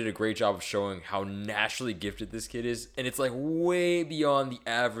movies, they did a great job of showing how naturally gifted this kid is. And it's, like, way beyond the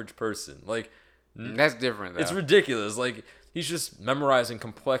average person. Like, That's different, though. It's ridiculous. Like, he's just memorizing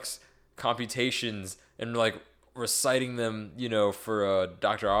complex computations and, like, reciting them, you know, for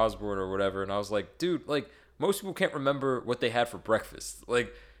Dr. Osborne or whatever. And I was like, dude, like, most people can't remember what they had for breakfast.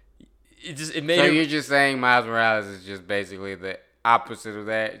 Like, it made So him... you're just saying Miles Morales is just basically the opposite of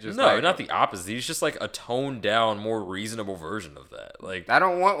that? Just No, like, not the opposite. He's just like a toned down, more reasonable version of that. Like, I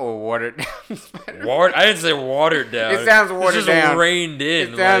don't want a watered down Spider-Man. I didn't say watered down. It sounds watered it's just down. Reined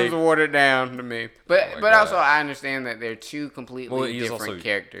in. It sounds like, watered down to me. But Oh my but God. also I understand that they're two completely he's different also-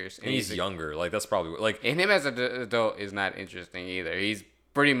 characters. and he's younger. Like, that's probably like. And him as an adult is not interesting either. He's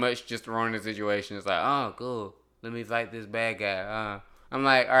pretty much just running the situation. It's like, oh, cool. Let me fight this bad guy. I'm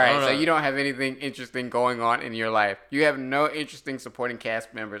like, all right, so you don't have anything interesting going on in your life. You have no interesting supporting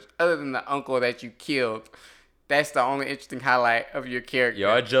cast members other than the uncle that you killed. That's the only interesting highlight of your character. Yo,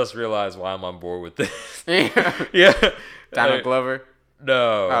 I just realized why I'm on board with this. Yeah. Yeah. Donald Glover?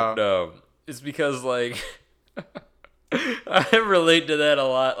 No. It's because, like, I relate to that a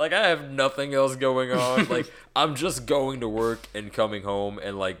lot. Like, I have nothing else going on. Like, I'm just going to work and coming home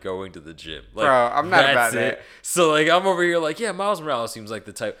and, like, going to the gym. Like, Bro, I'm not that's about that. So, like, I'm over here like, yeah, Miles Morales seems like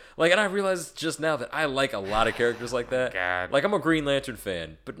the type. Like, and I realized just now that I like a lot of characters like that. God. Like, I'm a Green Lantern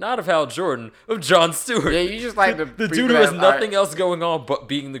fan, but not of Hal Jordan, of Jon Stewart. Yeah, you just like the the people dude who has that nothing are- else going on but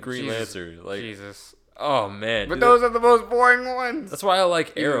being the Green Jesus. Lantern. Like, Jesus. oh, man. But dude, those are the most boring ones. that's why I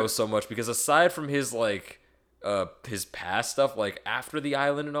like Arrow so much, because aside from his like his past stuff, like after the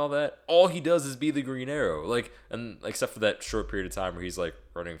island and all that, all he does is be the Green Arrow. Like, and except for that short period of time where he's like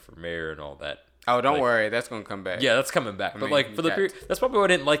running for mayor and all that. Oh, don't Like, worry. That's going to come back. Yeah, that's coming back. But mean, like you for the got- period, that's probably why I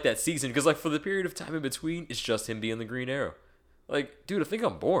didn't like that season, because like for the period of time in between, it's just him being the Green Arrow. Like, dude, I think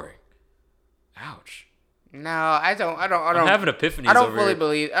I'm boring. Ouch. No, I don't. I'm having epiphanies I don't over fully here.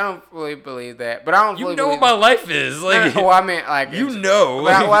 believe. I don't fully believe that. But I don't. You fully know believe what my life is. Like, well, I meant like you know.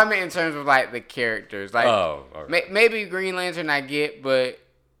 But I meant in terms of like the characters. Like, Oh, all right. maybe Green Lantern I get, but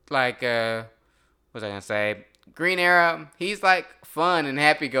like, what was I gonna say? Green Arrow, he's like fun and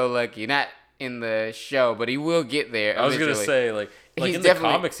happy-go-lucky. Not in the show, but he will get there. I was gonna eventually. say like He's in the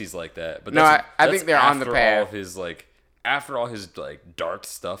definitely- comics he's like that, but No, that's, I that's think they're on the after path. all his after all his like dark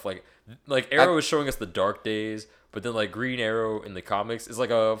stuff. Like Arrow is showing us the dark days, but then like Green Arrow in the comics is like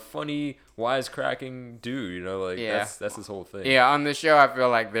a funny, wisecracking dude. You know, like Yeah. that's his whole thing. Yeah, on the show, I feel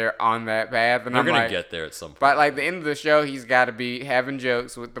like they're on that path, and They're I'm gonna like, get there at some point. but like the end of the show, he's got to be having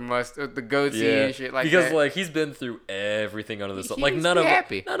jokes with with the goatee and shit like because that. like he's been through everything under the sun. He Like needs none to of be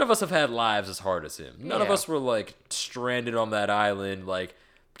happy. none of us have had lives as hard as him. None of Yeah. us were like stranded on that island, like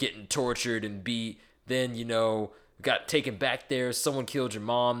getting tortured and beat. Then got taken back there. Someone killed your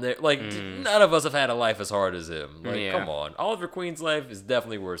mom there. Like none of us have had a life as hard as him. Like Yeah. come on, Oliver Queen's life is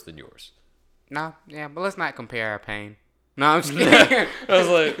definitely worse than yours. No, yeah, but let's not compare our pain. No, I'm just kidding. I was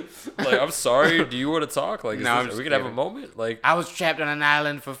like, I'm sorry. Do you want to talk? Like, No, I'm are just we gonna have a kidding. moment? Like, I was trapped on an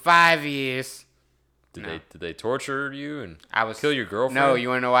island for 5 years. did they torture you and I was kill your girlfriend? No, you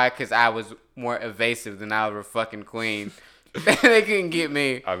wanna know why? Because I was more evasive than Oliver fucking Queen. They couldn't get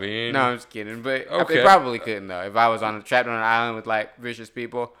me. I mean, No, I'm just kidding. But Okay. they probably couldn't though. If I was trapped on an island with like vicious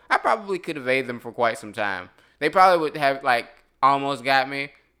people, I probably could evade them for quite some time. They probably would have like almost got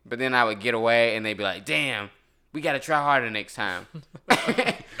me, but then I would get away and they'd be like, "Damn, we gotta try harder next time."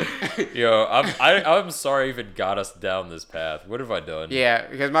 Yo, I'm sorry I even got us down this path. What have I done? Yeah,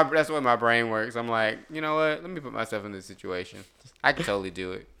 because that's the way my brain works. I'm like, you know what? Let me put myself in this situation. I can totally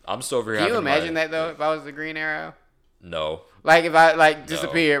do it. I'm still over here. Can you having imagine my- that though? If I was the Green Arrow, No. like if I like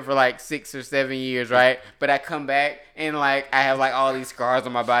disappeared for like 6 or 7 years, right? But I come back and like I have like all these scars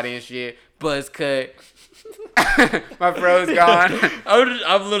on my body and shit, buzz cut, my fro's gone,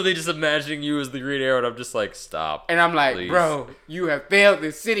 I'm literally just imagining you as the Green Arrow, and I'm just like, stop. and I'm like, Please. bro, you have failed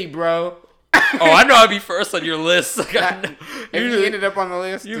this city, bro. Oh, I know I'd be first on your list. Like, If you ended up on the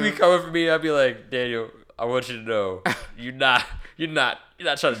list, you be coming for me, I'd be like, Daniel, I want you to know, you're not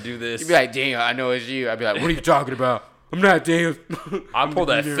trying to do this. you'd be like, Daniel, I know it's you. I'd be like, what are you talking about? I'm not Daniel. I pull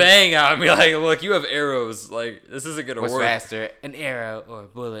that fang out and be like, look, you have arrows. Like, this isn't gonna What's work. faster, an arrow or a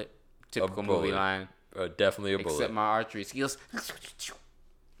bullet? Typical movie bullet. line. Definitely a bullet. Except my archery skills.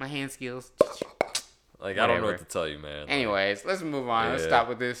 My hand skills. Like, I don't know Whatever. what to tell you, man. Like, Anyways, let's move on. Let's Yeah. stop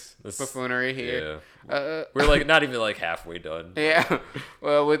with this This- buffoonery here. yeah. We're like not even like halfway done. Yeah.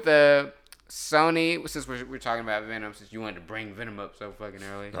 Well, with Sony, since we're talking about Venom, since you wanted to bring Venom up so fucking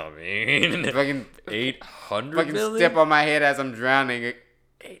early. I mean, Fucking 800 fucking million? step on my head as I'm drowning.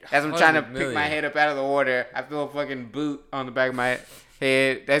 As I'm trying to 800 pick my million. head up out of the water, I feel a fucking boot on the back of my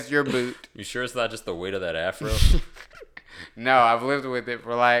head. That's your boot. You sure it's not just the weight of that afro? No, I've lived with it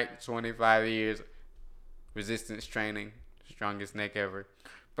for like 25 years. Resistance training. Strongest neck ever.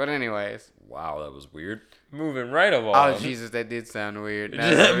 But anyways. Wow, that was weird. Moving right along. Oh Jesus, that did sound weird.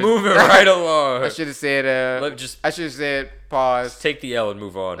 Moving right along. I should have said. I should have said pause. Take the L and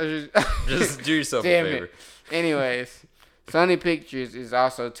move on. Just do yourself a favor. It. Anyways, Sony Pictures is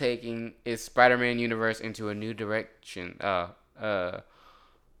also taking its Spider-Man universe into a new direction.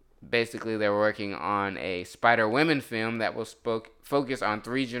 Basically, they're working on a Spider-Women film that will focus on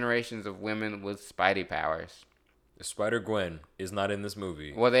 3 generations of women with Spidey powers. Spider-Gwen is not in this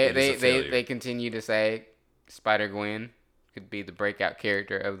movie. Well, they continue to say Spider-Gwen could be the breakout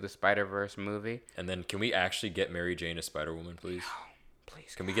character of the Spider-Verse movie. And then can we actually get Mary Jane as Spider-Woman, please? No,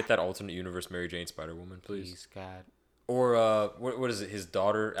 please. Can we get that alternate universe Mary Jane Spider-Woman, please? Please, God. Or what is it? His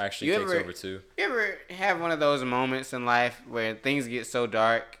daughter actually takes over too. You ever have one of those moments in life where things get so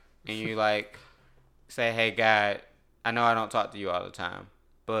dark and you like say, "Hey God, I know I don't talk to you all the time,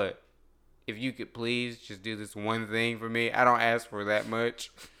 but if you could please just do this one thing for me. I don't ask for that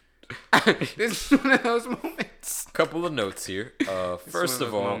much." This is one of those moments. Couple of notes here. First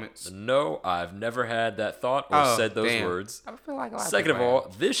of all, no, I've never had that thought or said those words. I feel like Second of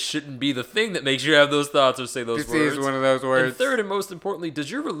all, this shouldn't be the thing that makes you have those thoughts or say those words. This is one of those words. And third and most importantly,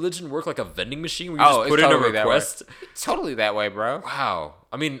 does your religion work like a vending machine where you just put in a request? It's totally that way, bro. Wow.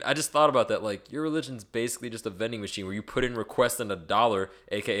 I mean, I just thought about that. Like, your religion's basically just a vending machine where you put in request and $1,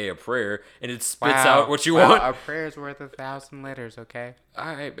 aka a prayer, and it spits out what you want. A prayer's worth 1,000 letters, okay?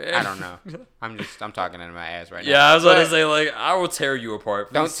 All right, man. I don't know. I'm talking into my ass right now. Yeah, I was about to say, like, I will tear you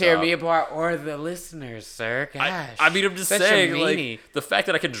apart. Don't tear me apart or the listeners, sir. Gosh. I mean, I'm just saying, like, the fact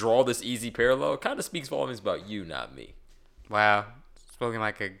that I can draw this easy parallel kind of speaks volumes about you, not me. Wow. Spoken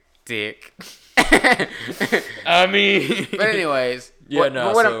like a dick. I mean. But anyways. Yeah,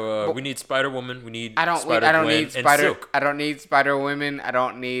 we need Spider-Woman. We need Spider-Gwen and Silk. I don't need Spider-Women. I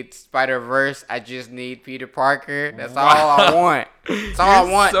don't need Spider-Verse. I just need Peter Parker. That's all I want. That's all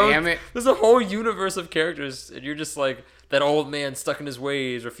I want, damn it. There's a whole universe of characters, and you're just like that old man stuck in his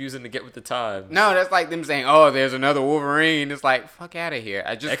ways, refusing to get with the times. No, that's like them saying, "Oh, there's another Wolverine." It's like, fuck out of here.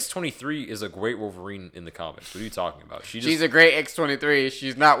 X-23 is a great Wolverine in the comics. What are you talking about? She's a great X-23.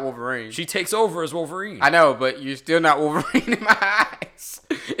 She's not Wolverine. She takes over as Wolverine. I know, but you're still not Wolverine in my eyes.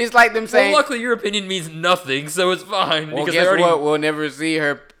 It's like them saying. Well, luckily your opinion means nothing, so it's fine. Well, guess what? We'll never see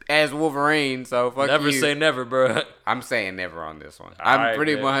her as Wolverine, so fuck never you. Say never, bro. I'm saying never on this one. I'm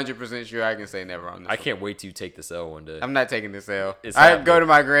pretty 100% sure I can say never on this one. I can't wait till you take this L one day. I'm not taking this L. I go to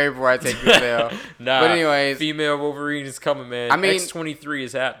my grave before I take this L. Nah, but anyways. Female Wolverine is coming, man. I mean, X-23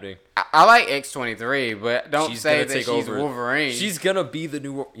 is happening. I like X-23, but don't say that she's Wolverine. She's gonna be the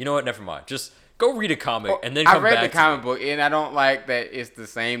new... You know what? Never mind. Just... Go read a comic and then come back. I read the comic book and I don't like that it's the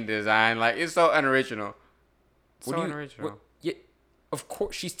same design. Like, it's so unoriginal. Unoriginal. Yeah, of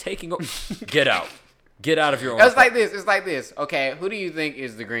course she's taking over. Get out. Get out of your own. It's like this. Okay, who do you think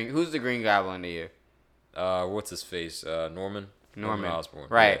is who's the Green Goblin to you? What's his face? Norman Osborn.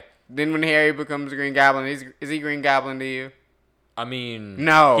 Right. Yeah. Then when Harry becomes the Green Goblin, is he Green Goblin to you? I mean,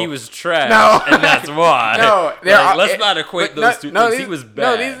 no. He was trash, and that's why. No, let's not equate those two things. He was bad.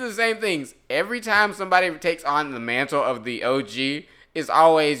 No, these are the same things. Every time somebody takes on the mantle of the OG, it's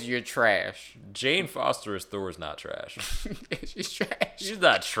always you're trash. Jane Foster as Thor is not trash. She's trash. She's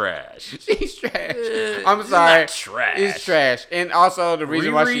not trash. She's trash. I'm sorry. Not trash. It's trash. And also the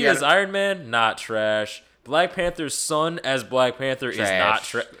reason why she as Iron Man, not trash. Black Panther's son as Black Panther is not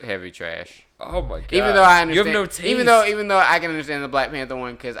trash. Heavy trash. Oh my god! Even though I understand, you have no taste. Even though I can understand the Black Panther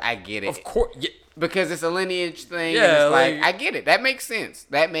one because I get it. Of course, yeah. Because it's a lineage thing. Yeah, it's like I get it. That makes sense.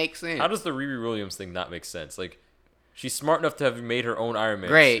 How does the Riri Williams thing not make sense? Like, she's smart enough to have made her own Iron Man.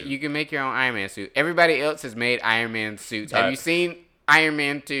 Great, suit. You can make your own Iron Man suit. Everybody else has made Iron Man suits. Have you seen Iron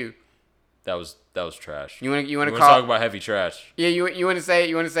Man 2? That was trash. You want to talk about heavy trash? Yeah, you want to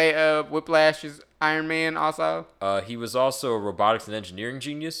say Whiplash is Iron Man also? He was also a robotics and engineering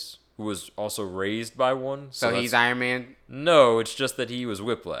genius who was also raised by one. So he's Iron Man? No, it's just that he was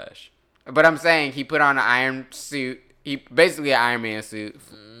Whiplash. But I'm saying he put on an iron suit. He basically an Iron Man suit.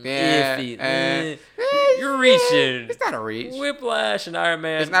 Yeah, you're reaching. It's not a reach. Whiplash and Iron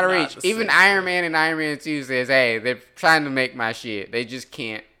Man. It's not a reach. Even Iron Man and Iron Man 2 says, "Hey, they're trying to make my shit. They just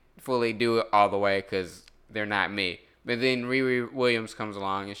can't fully do it all the way because they're not me." But then Riri Williams comes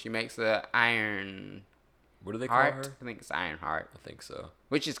along and she makes the Iron. What do they call her? I think it's Iron Heart. I think so.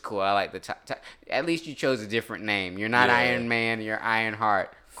 Which is cool. I like the at least you chose a different name. You're not Iron Man. You're Iron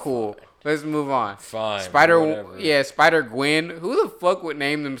Heart. Cool. Let's move on. Fine. Spider-Gwen. Who the fuck would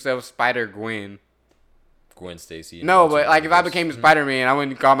name themselves Spider-Gwen? Gwen Stacy. No, but like if I became Spider-Man, I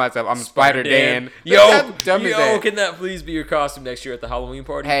wouldn't call myself Spider-Dan. Yo, can that please be your costume next year at the Halloween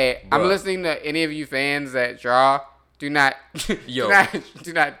party? Hey, bruh. I'm listening to any of you fans that draw. Do not, Yo,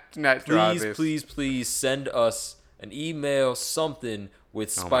 do not draw this. Please send us an email, something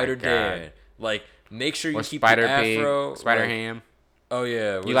with Spider Dan. Like, make sure you keep Spider the afro. Pig, Spider Ham. Oh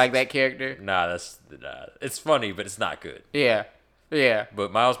yeah, You like that character? Nah, it's funny, but it's not good. Yeah.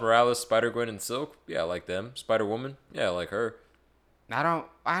 But Miles Morales, Spider Gwen, and Silk, yeah, I like them. Spider Woman, yeah, I like her. I don't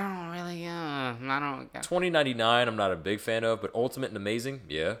really. I don't. 2099, I'm not a big fan of, but Ultimate and Amazing,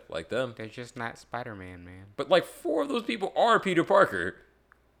 yeah, like them. They're just not Spider-Man, man. But like 4 of those people are Peter Parker.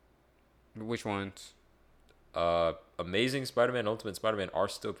 Which ones? Amazing Spider-Man, Ultimate Spider-Man are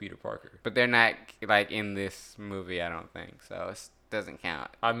still Peter Parker. But they're not like in this movie, I don't think. So it doesn't count.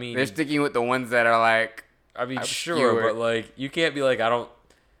 I mean, they're sticking with the ones that are like. Sure, but like you can't be like I don't.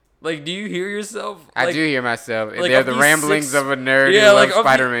 Like, do you hear yourself? Like, I do hear myself. Like, they're the ramblings of a nerd who loves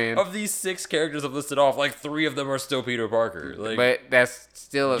Spider-Man. Of these 6 characters I've listed off, like 3 of them are still Peter Parker. Like, but that's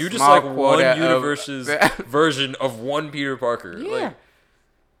still a you small just like quota one universe's version of one Peter Parker. Yeah. Like,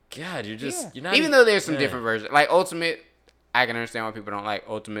 God, you're not even though there's some different versions. Like Ultimate, I can understand why people don't like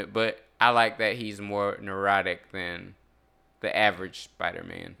Ultimate, but I like that he's more neurotic than the average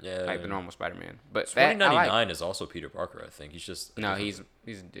Spider-Man. Yeah. Like the normal Spider-Man. But 2099 is also Peter Parker, I think. He's just he's a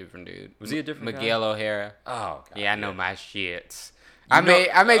different dude. Was he a different Miguel guy? O'Hara. Oh, God, yeah, I know my shits. I may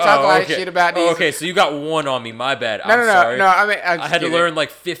talk a lot of shit about these. Okay, so you got one on me. My bad. No, sorry. No. I had to learn like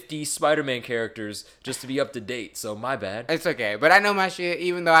 50 Spider-Man characters just to be up to date. So my bad. It's okay, but I know my shit.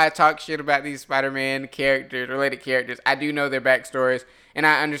 Even though I talk shit about these Spider-Man characters, related characters, I do know their backstories, and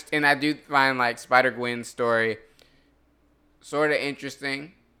I understand. I do find like Spider-Gwen's story sort of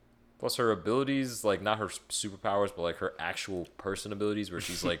interesting. Plus her abilities, like not her superpowers, but like her actual person abilities, where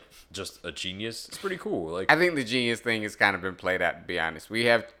she's like just a genius. It's pretty cool. Like I think the genius thing has kind of been played out. To be honest, we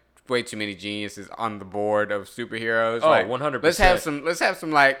have way too many geniuses on the board of superheroes. Oh, like, 100%. Let's have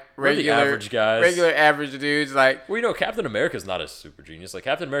some like regular average guys, regular average dudes. Like, well, you know, Captain America's not a super genius. Like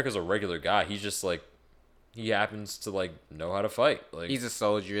Captain America's a regular guy. He's just like he happens to like know how to fight. Like he's a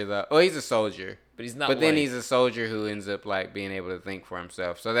soldier though. Well, he's a soldier. But he's not. But then he's a soldier who ends up like being able to think for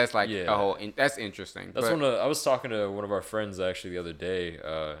himself. So that's like a whole. That's interesting. That's I was talking to one of our friends actually the other day,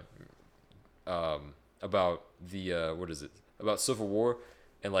 about the what is it? About Civil War,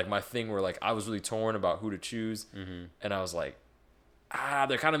 and like my thing where like I was really torn about who to choose, and I was like,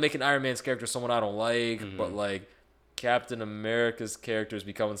 they're kind of making Iron Man's character someone I don't like, but like Captain America's character is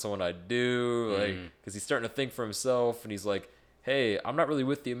becoming someone I do, like because he's starting to think for himself, and he's like, hey, I'm not really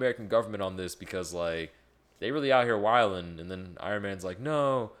with the American government on this because, like, they really out here wilding. And then Iron Man's like,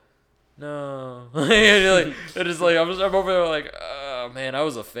 no. and I'm over there like, oh, man, I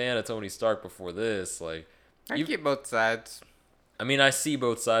was a fan of Tony Stark before this. Like, I get both sides. I mean, I see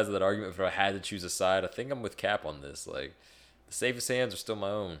both sides of that argument. If I had to choose a side, I think I'm with Cap on this. Like, the safest hands are still my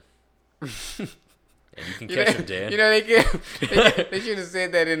own. And you can catch him, Dan. You know, they should have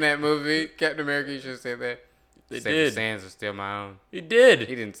said that in that movie. Captain America should have said that. They safest did. hands are still my own. He did.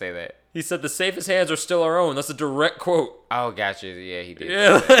 He didn't say that. He said the safest hands are still our own. That's a direct quote. Oh, gotcha. Yeah, he did.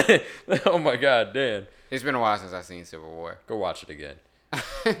 Yeah. Oh my God, Dan. It's been a while since I've seen Civil War. Go watch it again.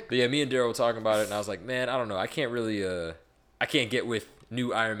 But yeah, me and Daryl were talking about it, and I was like, man, I don't know. I can't really, I can't get with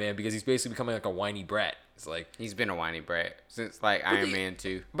new Iron Man because he's basically becoming like a whiny brat. It's like he's been a whiny brat since like Iron Man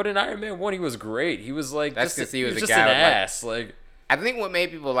 2. But in Iron Man 1, he was great. He was like that's because he was just guy an ass. Like I think what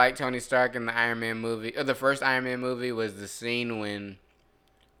made people like Tony Stark in the Iron Man movie, or the first Iron Man movie, was the scene when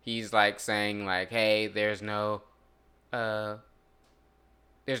he's like saying like, "Hey, there's no going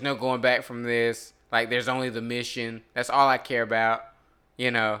back from this. Like, there's only the mission. That's all I care about.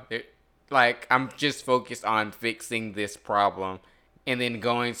 You know, like I'm just focused on fixing this problem." And then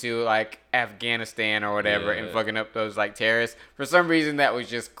going to like Afghanistan or whatever and fucking up those like terrorists. For some reason, that was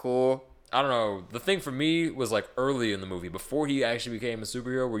just cool. I don't know. The thing for me was like early in the movie, before he actually became a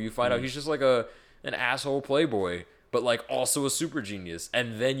superhero, where you find out he's just like an asshole playboy, but like also a super genius.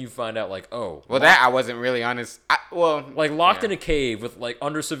 And then you find out like, oh, well, that I wasn't really honest. Like locked in a cave with like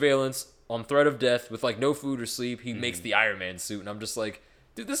under surveillance, on threat of death, with like no food or sleep, he makes the Iron Man suit, and I'm just like,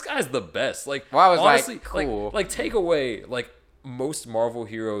 dude, this guy's the best. Like, well, I was honestly, like, cool. Like take away like most Marvel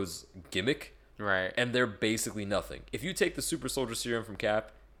heroes' gimmick, right? And they're basically nothing. If you take the super soldier serum from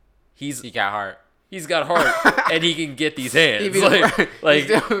Cap, he got heart. He's got heart, and he can get these hands. Like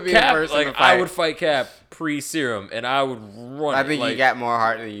Cap, like I would fight Cap pre-serum, and I would run. I think he got more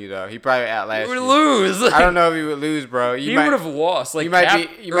heart than you, though. He probably outlasted you. He would lose. I don't know if he would lose, bro. He would have lost. Like Cap,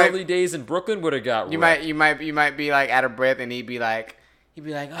 early days in Brooklyn would have got. You might be like out of breath, and he'd be like,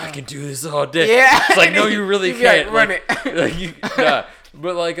 oh, I can do this all day. Yeah, it's like no, you really can't. Like, run it. Nah.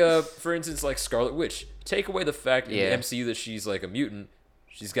 But like, for instance, like Scarlet Witch. Take away the fact in the MCU that she's like a mutant.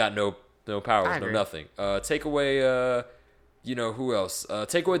 She's got no no powers, no nothing. Take away, who else?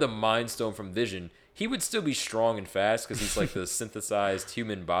 Take away the Mind Stone from Vision. He would still be strong and fast because he's like the synthesized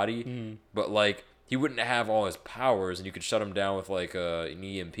human body, but like he wouldn't have all his powers, and you could shut him down with like an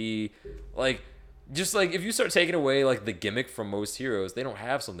EMP. Like, just like if you start taking away like the gimmick from most heroes, they don't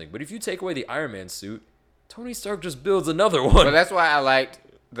have something. But if you take away the Iron Man suit, Tony Stark just builds another one. But that's why I liked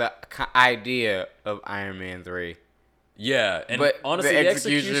the idea of Iron Man 3. Yeah, and but honestly, the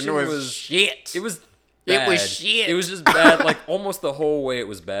execution was shit. It was bad. It was shit. It was just bad, like almost the whole way it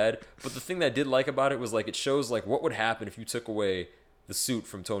was bad. But the thing that I did like about it was like it shows like what would happen if you took away the suit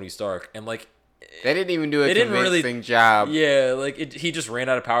from Tony Stark, and like they didn't even do a convincing job. Yeah, like he just ran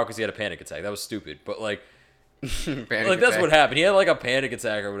out of power because he had a panic attack. That was stupid, but like. That's what happened. He had like a panic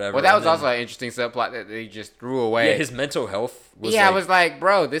attack or whatever. Well, that was also an interesting subplot that they just threw away. Yeah, his mental health was I was like,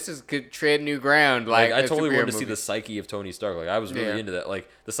 bro, this could tread new ground. Like I totally wanted to see the psyche of Tony Stark. Like I was really into that. Like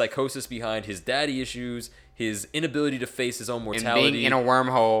the psychosis behind his daddy issues, his inability to face his own mortality. And being in a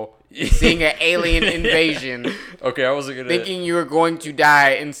wormhole, seeing an alien invasion. Okay, I wasn't gonna... Thinking you were going to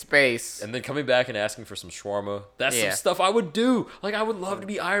die in space. And then coming back and asking for some shawarma. That's some stuff I would do. Like, I would love to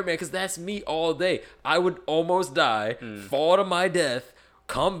be Iron Man, because that's me all day. I would almost die, fall to my death,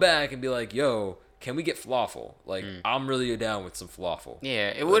 come back and be like, yo, can we get falafel? Like, I'm really down with some falafel. Yeah,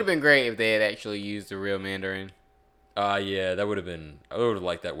 it would have been great if they had actually used the real Mandarin. Yeah, that would have been... I would have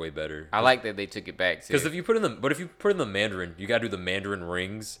liked that way better. I like that they took it back, too. Because if you put in the Mandarin, you gotta do the Mandarin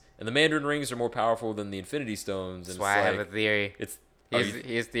rings. And the Mandarin rings are more powerful than the Infinity Stones. And that's why I have a theory.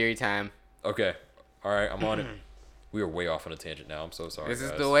 Here's theory time. Okay. Alright, I'm on it. We are way off on a tangent now. I'm so sorry, This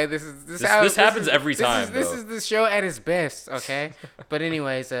guys. is the way... This happens every time, This is the show at its best, okay? But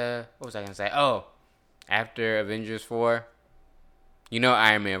anyways, what was I gonna say? Oh, after Avengers 4, you know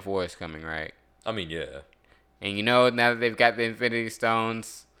Iron Man 4 is coming, right? I mean, yeah. And you know, now that they've got the Infinity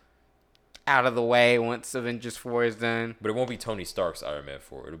Stones out of the way once Avengers 4 is done. But it won't be Tony Stark's Iron Man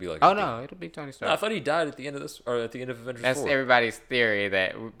 4. It'll be like... it'll be Tony Stark. No, I thought he died at the end of this, or at the end of Avengers 4. That's everybody's theory,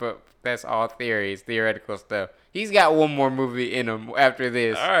 but that's all theories, theoretical stuff. He's got one more movie in him after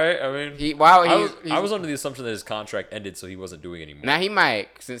this. All right, I mean... I was under the assumption that his contract ended, so he wasn't doing anymore. Now, he might,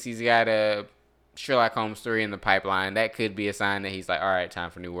 since he's got a Sherlock Holmes 3 in the pipeline. That could be a sign that he's like, all right, time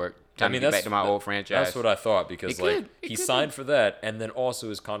for new work. Time to get back to my old franchise. That's what I thought, because he signed for that, and then also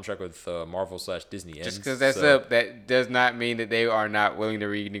his contract with Marvel/Disney ends. Just because that's up, that does not mean that they are not willing to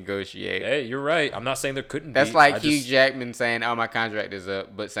renegotiate. Hey, you're right. I'm not saying there couldn't be. That's like Hugh Jackman saying, "Oh, my contract is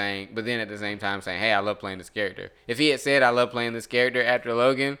up," but then at the same time saying, "Hey, I love playing this character." If he had said, "I love playing this character" after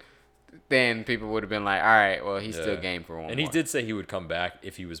Logan, then people would have been like, "All right, well, he's still game for one." And he did say he would come back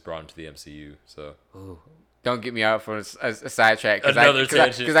if he was brought into the MCU. So. Ooh. Don't get me out for a sidetrack because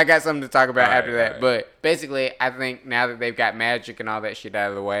I got something to talk about after that. Right. But basically, I think now that they've got magic and all that shit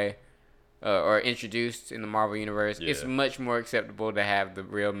out of the way, or introduced in the Marvel universe, it's much more acceptable to have the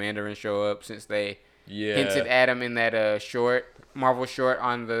real Mandarin show up, since they hinted at him in that Marvel short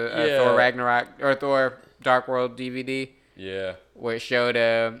on the Thor Ragnarok or Thor Dark World DVD. Yeah. Where it showed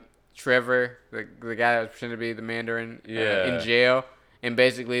Trevor, the guy that was pretending to be the Mandarin, in jail. And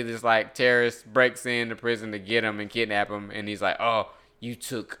basically, this like terrorist breaks into prison to get him and kidnap him, and he's like, "Oh, you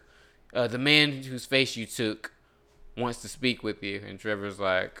took the man whose face you took wants to speak with you." And Trevor's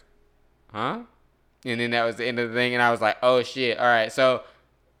like, "Huh?" And then that was the end of the thing, and I was like, "Oh shit! All right, so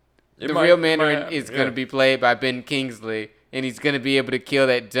the real Mandarin is gonna be played by Ben Kingsley, and he's gonna be able to kill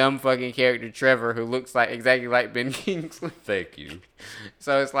that dumb fucking character Trevor, who looks like exactly like Ben Kingsley." Thank you.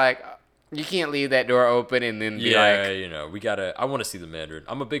 So it's like, you can't leave that door open and then be like... we gotta... I want to see the Mandarin.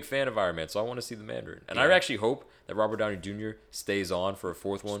 I'm a big fan of Iron Man, so I want to see the Mandarin. And I actually hope that Robert Downey Jr. stays on for a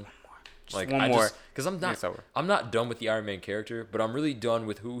fourth one. Just one more. Because I'm not done with the Iron Man character, but I'm really done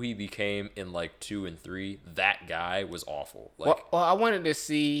with who he became in like 2 and 3. That guy was awful. Well, I wanted to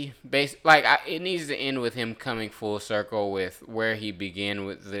see... it needs to end with him coming full circle with where he began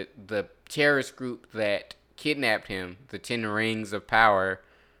with the terrorist group that kidnapped him, the 10 Rings of Power...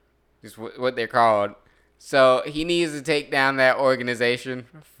 is what they're called. So he needs to take down that organization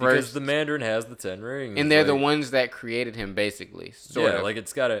first. Because the Mandarin has the 10 rings. And they're the ones that created him, basically. Sort of. Like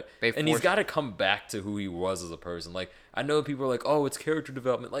it's gotta... And he's gotta come back to who he was as a person. Like, I know people are like, oh, it's character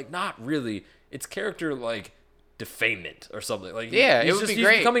development. Like, not really. It's character, like, defamement or something. Like, it would be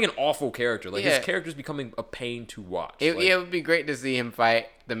great. He's becoming an awful character. Like, his character's becoming a pain to watch. It would be great to see him fight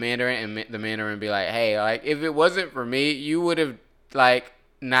the Mandarin, and the Mandarin be like, hey, like, if it wasn't for me, you would have, like...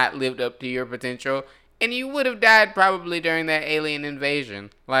 not lived up to your potential, and you would have died probably during that alien invasion.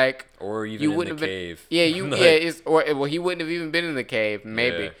 Like, or even in the cave. Yeah, he wouldn't have even been in the cave,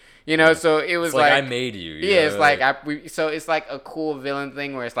 maybe. You know, so it was like I made you. Yeah, it's like so it's like a cool villain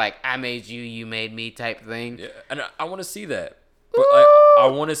thing where it's like I made you, you made me type thing. Yeah, and I want to see that. But I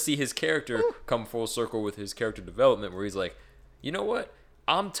want to see his character come full circle with his character development, where he's like, you know what?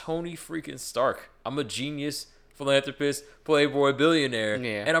 I'm Tony freaking Stark. I'm a genius, philanthropist, playboy, billionaire,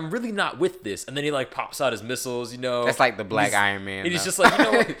 and I'm really not with this. And then he like pops out his missiles, you know. That's like the Black Iron Man. And he's just like, you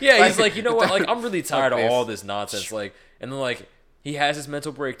know what? Yeah, he's like, you know what? Like, I'm really tired of all this nonsense. Like, and then like he has his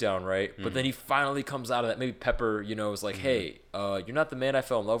mental breakdown, right? But then he finally comes out of that. Maybe Pepper, you know, is like, hey, you're not the man I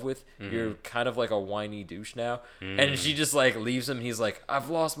fell in love with. You're kind of like a whiny douche now. And she just like leaves him. He's like, I've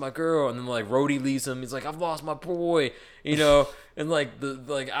lost my girl. And then like Rhodey leaves him. He's like, I've lost my boy, you know. And like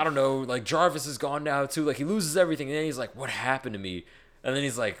I don't know, like Jarvis is gone now too. Like he loses everything. And then he's like, what happened to me? And then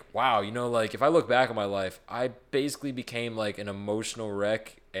he's like, wow, you know, like if I look back on my life, I basically became like an emotional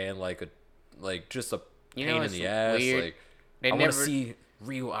wreck and like just a pain in the ass. Weird. Like I want to see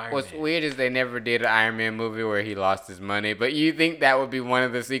real Iron Man. What's weird is they never did an Iron Man movie where he lost his money. But you think that would be one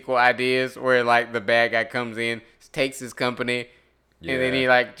of the sequel ideas where like the bad guy comes in, takes his company, and then he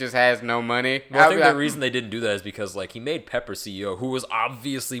like just has no money? Well, I think the reason they didn't do that is because like he made Pepper CEO, who was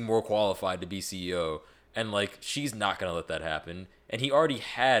obviously more qualified to be CEO, and like she's not gonna let that happen. And he already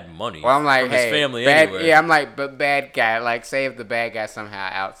had money from his family anyway. Yeah, I'm like, but bad guy, like say if the bad guy somehow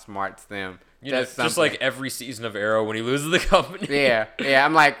outsmarts them. You know, just like every season of Arrow when he loses the company. Yeah.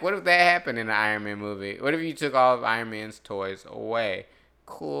 I'm like, what if that happened in an Iron Man movie? What if you took all of Iron Man's toys away?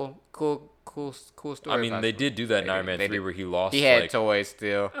 Cool story. I mean, they did do that in Iron Man 3 where he lost. He had toys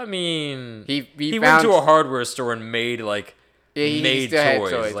still. I mean, he went to a hardware store and made like he still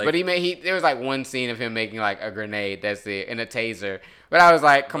toys. Had toys. Like, but there was like one scene of him making like a grenade. That's it, and a taser. But I was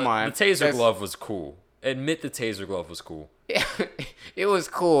like, come on. The taser glove was cool. Admit the taser glove was cool. Yeah, it was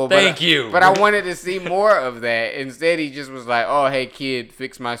cool. Thank you. But I wanted to see more of that. Instead, he just was like, "Oh, hey kid,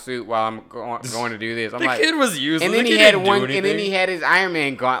 fix my suit while I'm going to do this." I'm the like, kid was useless. And then he had one, and then he had his Iron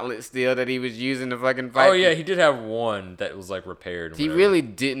Man gauntlet still that he was using to fucking fight. Oh yeah, he did have one that was like repaired. He really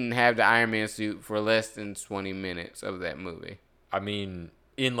didn't have the Iron Man suit for less than 20 minutes of that movie. I mean,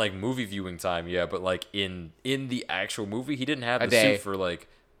 in like movie viewing time, yeah, but like in the actual movie, he didn't have the suit for like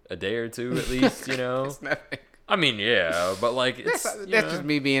a day or two at least. You know, it's nothing. I mean, yeah, but like that's just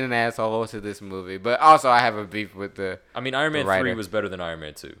me being an asshole to this movie. But also, I have a beef with the. I mean, Iron Man 3 was better than Iron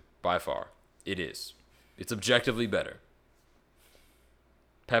Man 2 by far. It is. It's objectively better.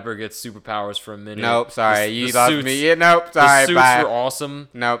 Pepper gets superpowers for a minute. Nope, sorry, you lost me. Yeah, nope, sorry. The suits were awesome.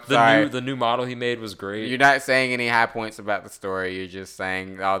 Nope, sorry. The new model he made was great. You're not saying any high points about the story. You're just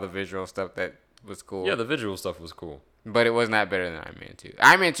saying all the visual stuff that was cool. Yeah, the visual stuff was cool. But it was not better than Iron Man 2.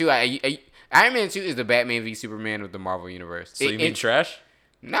 Iron Man 2 is the Batman v Superman of the Marvel Universe. So you mean trash?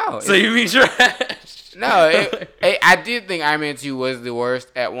 No. So you mean trash? No. I did think Iron Man 2 was the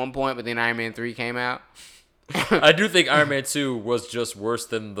worst at one point, but then Iron Man 3 came out. I do think Iron Man 2 was just worse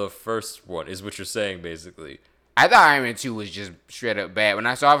than the first one, is what you're saying, basically. I thought Iron Man 2 was just straight up bad when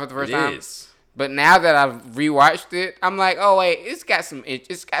I saw it for the first time. It is. But now that I've rewatched it, I'm like, oh wait, it's got some.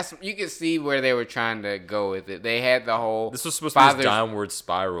 You can see where they were trying to go with it. They had the whole. This was supposed to be a downward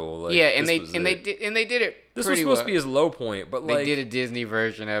spiral. Like, yeah, and they did it. This was supposed to be his low point, but like they did a Disney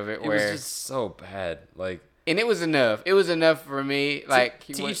version of it. It was just so bad, like. And it was enough. It was enough for me. Like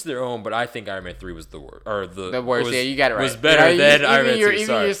to each their own, but I think Iron Man 3 was the worst. Or the worst. Yeah, you got it right. Was better than Iron Man 2.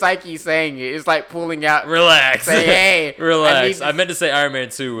 Even your psyche saying it. It's like pulling out. Relax. Say, hey, relax. I meant to say Iron Man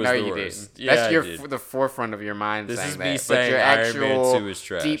 2 was the worst. Didn't. Yeah, that's the forefront of your mind this saying is that. Me saying your Iron Man 2 is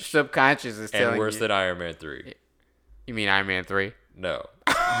trash. Deep subconscious is telling you. And worse than Iron Man 3. You mean Iron Man 3? No.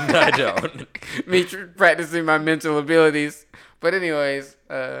 I don't. Me practicing my mental abilities. But anyways,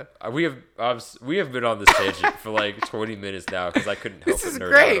 we have been on this tangent for like 20 minutes now because I couldn't help but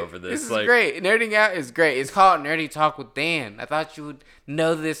nerd out over this. This is great. Nerding out is great. It's called Nerdy Talk with Dan. I thought you would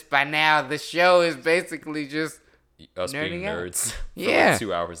know this by now. The show is basically just us being nerds. For like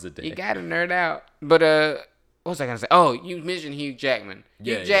 2 hours a day. You gotta nerd out. But what was I gonna say? Oh, you mentioned Hugh Jackman.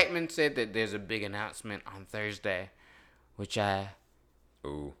 Hugh Jackman said that there's a big announcement on Thursday, which I'm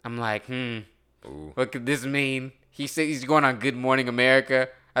like, what could this mean? He said he's going on Good Morning America.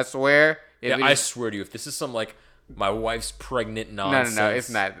 I swear. I swear to you, if this is some like my wife's pregnant nonsense. No, it's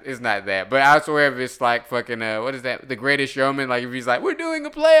not. It's not that. But I swear if it's like fucking what is that? The Greatest Showman. Like if he's like, we're doing a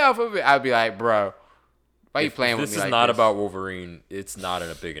playoff of it, I'd be like, bro, why are you playing with me? This is not about Wolverine. It's not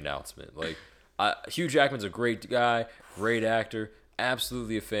a big announcement. Like Hugh Jackman's a great guy, great actor,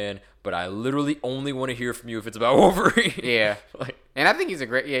 absolutely a fan. But I literally only want to hear from you if it's about Wolverine. Yeah. And I think he's a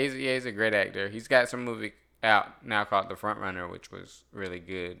great. He's a great actor. He's got some movie out now called The Front Runner, which was really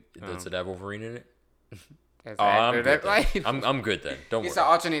good. Does it have Wolverine in it? as Oh, actor. I'm good. Like, I'm good then. Don't it's worry.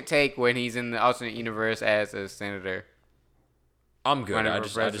 an alternate take when he's in the alternate universe as a senator. I'm good. I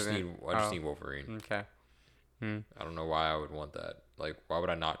just need Wolverine. Okay. I don't know why I would want that. Like, why would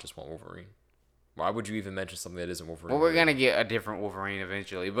I not just want Wolverine? Why would you even mention something that isn't Wolverine? Well, we're gonna get a different Wolverine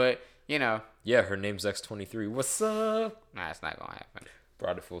eventually, but you know. Yeah, her name's X-23. What's up? Nah, it's not gonna happen.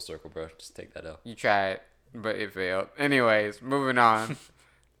 Brought it full circle, bro. Just take that out. You tried, but it failed. Anyways, moving on.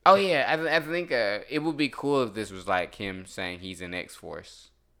 Oh yeah, I think it would be cool if this was like him saying he's in X-Force.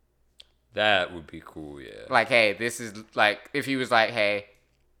 That would be cool, yeah. Like, hey, this is like if he was like, hey,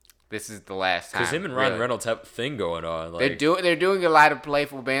 this is the last time. Because him and Ryan Reynolds have a thing going on. Like, they're doing a lot of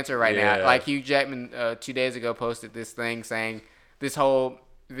playful banter right now. Like Hugh Jackman 2 days ago posted this thing saying this whole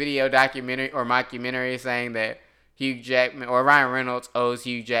video documentary or mockumentary saying that Hugh Jackman or Ryan Reynolds owes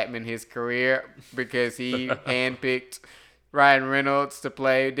Hugh Jackman his career because he handpicked Ryan Reynolds to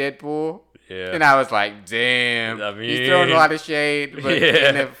play Deadpool. Yeah. And I was like, damn. I mean, he's throwing a lot of shade, but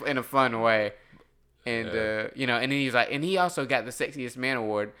in a fun way. And, you know, and then he's like, and he also got the Sexiest Man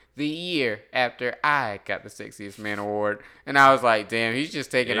Award the year after I got the Sexiest Man Award. And I was like, damn, he's just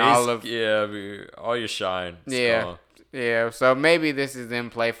taking all of... Yeah, I mean, all your shine. Yeah. Yeah, so maybe this is them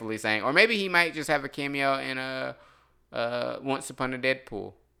playfully saying... Or maybe he might just have a cameo in Once Upon a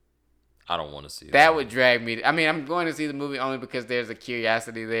Deadpool. I don't want to see that. Would drag me... I mean, I'm going to see the movie only because there's a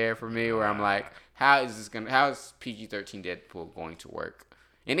curiosity there for me where I'm like, how is PG-13 Deadpool going to work?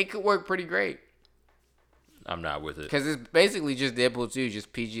 And it could work pretty great. I'm not with it. Because it's basically just Deadpool 2,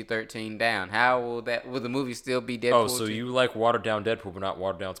 just PG-13 down. How will the movie still be Deadpool 2? Oh, so you like watered down Deadpool, but not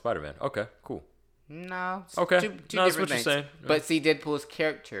watered down Spider-Man. Okay, cool. No. Okay. Two that's different what things. you're saying. But see, Deadpool's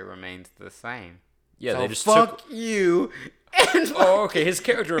character remains the same. Yeah, so they just fuck you. Oh, okay. His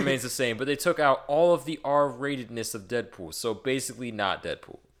character remains the same, but they took out all of the R-ratedness of Deadpool. So basically not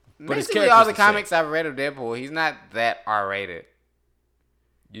Deadpool. But basically all the comics I've read of Deadpool, he's not that R-rated.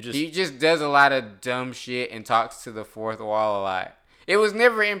 He just does a lot of dumb shit and talks to the fourth wall a lot. It was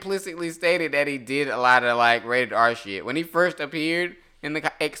never implicitly stated that he did a lot of like rated R shit. When he first appeared in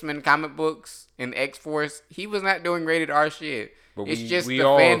the X-Men comic books in X-Force, he was not doing rated R shit. But it's just we the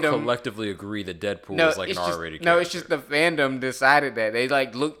all fandom collectively agree that Deadpool is like an R-rated character. No, it's just the fandom decided that. They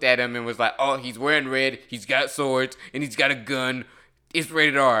like looked at him and was like, oh, he's wearing red, he's got swords, and he's got a gun. It's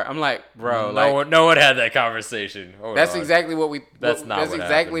rated R. I'm like, bro. No one had that conversation. That's exactly what we. That's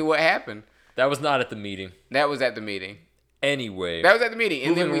exactly what happened. That was not at the meeting. That was at the meeting. Anyway. That was at the meeting.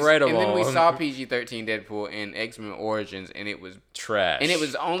 And then we saw PG-13 Deadpool in X-Men Origins, and it was trash. And it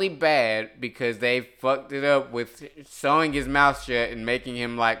was only bad because they fucked it up with sewing his mouth shut and making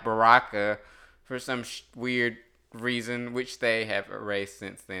him like Baraka for some weird reason, which they have erased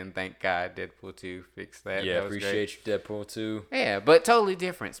since then. Thank God Deadpool 2 fixed that. Yeah, that was appreciate you, Deadpool 2. Yeah, but totally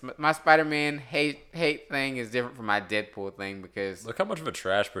different. My Spider-Man hate thing is different from my Deadpool thing because... Look how much of a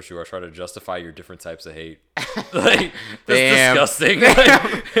trash person you are trying to justify your different types of hate. Like, that's disgusting.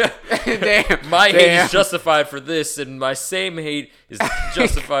 Damn. My hate is justified for this, and my same hate is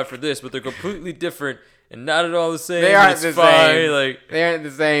justified for this, but they're completely different. And not at all the same. They aren't the same. Like, they aren't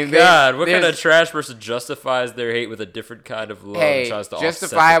the same. God, what kind of trash person justifies their hate with a different kind of love and tries to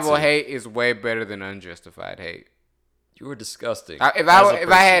justifiable hate is way better than unjustified hate. You were disgusting. If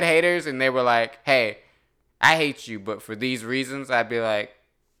I had haters and they were like, hey, I hate you, but for these reasons, I'd be like,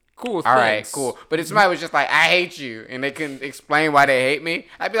 cool, all right, cool. But if somebody was just like, I hate you, and they couldn't explain why they hate me,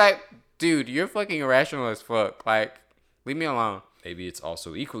 I'd be like, dude, you're fucking irrational as fuck. Like, leave me alone. Maybe it's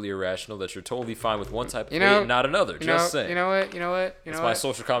also equally irrational that you're totally fine with one type of hate and not another. Just saying. You know what? That's my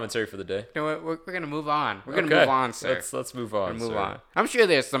social commentary for the day. You know what? We're gonna move on. We're gonna move on, sir. Let's move on. Move on. I'm sure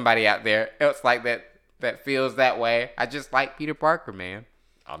there's somebody out there else like that feels that way. I just like Peter Parker, man.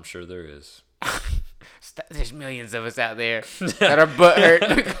 I'm sure there is. There's millions of us out there that are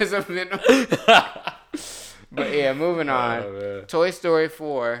butthurt because of Venom. But yeah, moving on. Toy Story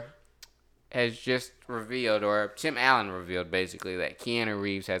 4 has just revealed, or Tim Allen revealed basically, that Keanu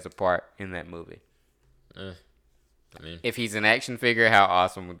Reeves has a part in that movie. I mean, if he's an action figure, how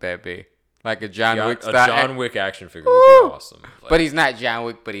awesome would that be? Like a John Wick style. A John Wick action figure would be awesome. Like, but he's not John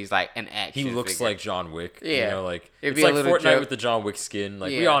Wick, but he's like an action figure. He looks like John Wick. Yeah. You know, like, it'd it's like Fortnite with the John Wick skin. Like,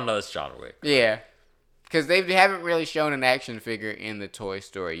 we all know it's John Wick. Yeah. Because they haven't really shown an action figure in the Toy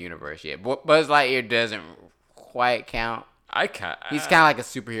Story universe yet. Buzz Lightyear doesn't quite count. He's kind of like a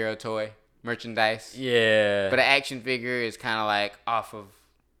superhero toy. Merchandise. Yeah. But an action figure is kind of like off of...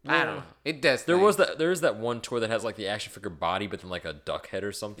 I don't know. It does. There is that one toy that has like the action figure body, but then like a duck head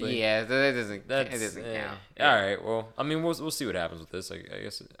or something. Yeah, that doesn't count. All right. Well, I mean, we'll see what happens with this. I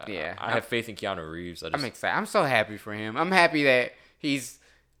guess. Yeah. I have faith in Keanu Reeves. I'm excited. I'm so happy for him. I'm happy that he's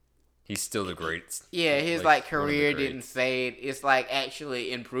he's still the great. Yeah, his like career didn't fade. It's like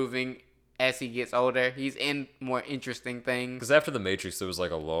actually improving as he gets older. He's in more interesting things. Because after The Matrix, there was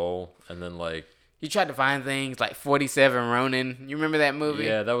like a lull, and then like he tried to find things like 47 Ronin. You remember that movie?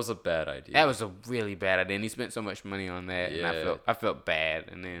 Yeah, that was a bad idea. That was a really bad idea, and he spent so much money on that. Yeah. And I felt bad,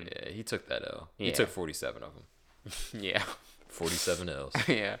 and then he took that L. Yeah. He took 47 of them. Yeah, 47 L's.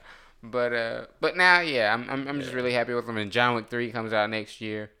 Yeah, but now I'm just really happy with him. And John Wick 3 comes out next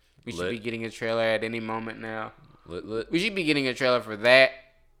year. We should be getting a trailer at any moment now. Lit. We should be getting a trailer for that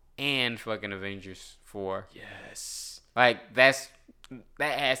and fucking Avengers 4. Yes. Like that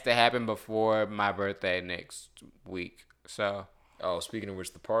has to happen before my birthday next week. So. Oh, speaking of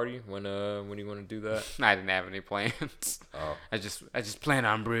which, the party. When do you want to do that? I didn't have any plans. Oh. I just plan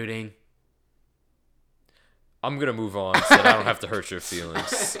on brooding. I'm gonna move on so that I don't have to hurt your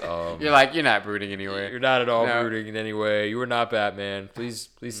feelings. You're not brooding anyway. You're not at all brooding in any way. You are not Batman. Please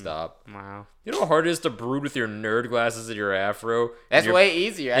stop. Wow. You know how hard it is to brood with your nerd glasses and your afro? That's way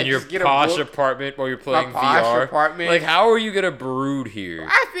easier. In your posh apartment while you're playing VR. Apartment. Like, how are you gonna brood here?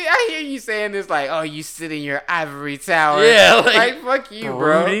 I hear you saying this like, oh, you sit in your ivory tower. Yeah, like fuck you,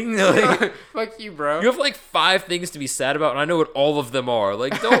 brooding? bro. Like, fuck you, bro. You have like 5 things to be sad about, and I know what all of them are.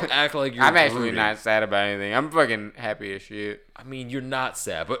 Like, don't act like you're. I'm actually brooding. not sad about anything. I'm fucking happy as shit. I mean, you're not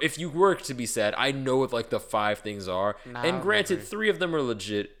sad, but if you were to be sad, I know what like the 5 things are. Nah, and granted, 3 of them are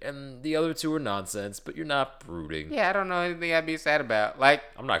legit, and the other 2 are nonsense. But you're not brooding. Yeah, I don't know anything I'd be sad about. Like,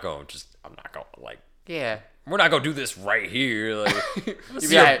 I'm not going like. Yeah. We're not gonna do this right here. Like,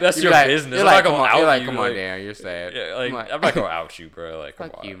 that's your business. I'm not gonna out you. Like, come on, Dan, you're sad. Yeah, I'm not gonna out you, bro. Like, come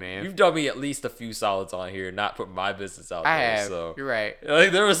Fuck on. you, man. You've done me at least a few solids on here, not put my business out there. I have. So you're right.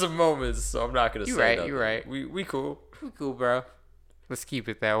 Like, there were some moments, so I'm not gonna say nothing. You're right. We cool. We cool, bro. Let's keep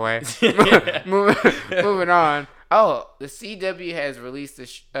it that way. Moving on. Oh, the CW has released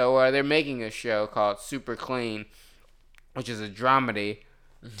they're making a show called Super Clean, which is a dramedy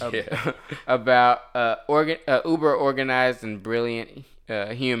about uber organized and brilliant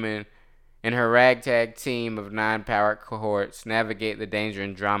human and her ragtag team of 9 power cohorts navigate the danger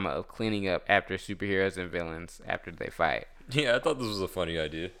and drama of cleaning up after superheroes and villains after they fight. Yeah, I thought this was a funny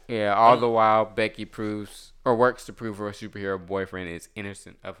idea. Yeah, all the while Becky works to prove her superhero boyfriend is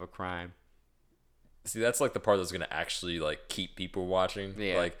innocent of a crime. See, that's like the part that's gonna actually like keep people watching.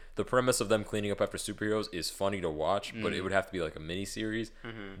 Yeah. Like the premise of them cleaning up after superheroes is funny to watch, but it would have to be like a mini series.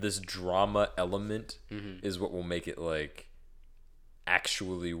 Mm-hmm. This drama element is what will make it like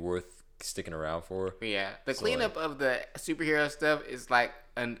actually worth sticking around for. Yeah, the cleanup of the superhero stuff is like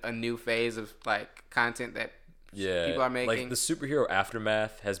a new phase of like content that people are making. Like the superhero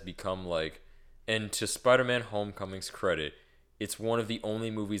aftermath has become like, and to Spider-Man: Homecoming's credit, it's one of the only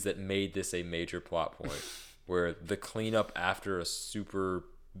movies that made this a major plot point, where the cleanup after a super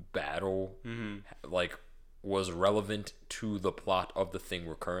battle, like, was relevant to the plot of the thing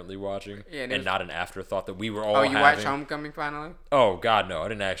we're currently watching, and not an afterthought that we were all having. Watched Homecoming finally? Oh, God, no. I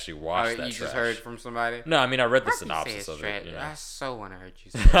didn't actually watch that. You just heard from somebody? No, I mean, I read the synopsis of it. You know? I so want to hear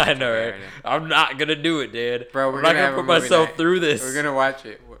you say I know, right? I'm not going to do it, Dad. Bro, I'm not going to put myself through this. We're going to watch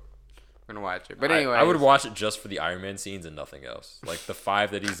it. But anyway, I would watch it just for the Iron Man scenes and nothing else. Like the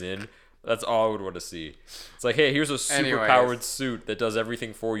 5 that he's in, that's all I would want to see. It's like, hey, here's a super powered suit that does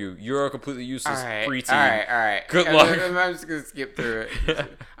everything for you. You're a completely useless preteen. All right. Good luck. I'm just gonna skip through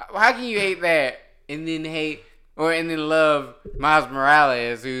it. How can you hate that and then love Miles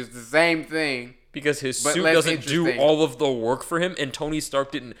Morales, who's the same thing? Because his suit doesn't do all of the work for him, and Tony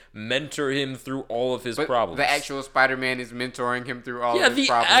Stark didn't mentor him through all of his problems. The actual Spider-Man is mentoring him through all of his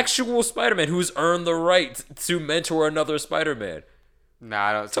problems. Yeah, the actual Spider-Man who's earned the right to mentor another Spider-Man. No,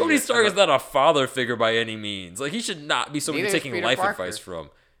 I don't see Tony Stark is not a father figure by any means. Like, he should not be somebody taking life advice from.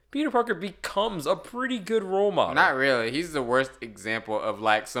 Peter Parker becomes a pretty good role model. Not really. He's the worst example of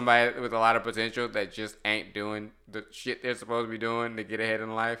like somebody with a lot of potential that just ain't doing the shit they're supposed to be doing to get ahead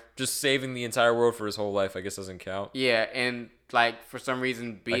in life. Just saving the entire world for his whole life, I guess, doesn't count. Yeah, and like for some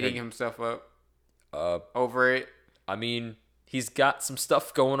reason beating himself up over it. I mean, he's got some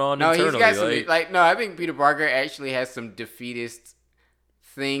stuff going on internally. He's got some I think Peter Parker actually has some defeatist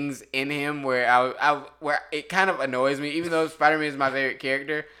things in him where where it kind of annoys me, even though Spider-Man is my favorite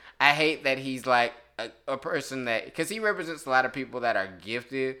character. I hate that he's like a person that, because he represents a lot of people that are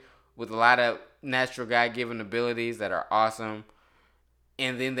gifted with a lot of natural God-given abilities that are awesome,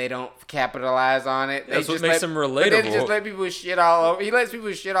 and then they don't capitalize on it. That's what makes him relatable. They just let people shit all over. He lets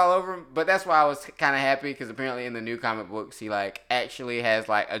people shit all over him, but that's why I was kind of happy, because apparently in the new comic books he like actually has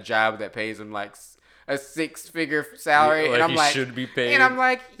like a job that pays him like a 6-figure salary, and I'm like, should be paid. And I'm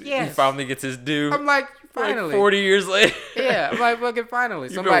like, yes. He finally gets his due. I'm like, finally. Like 40 years later. Yeah, I'm like, fucking finally.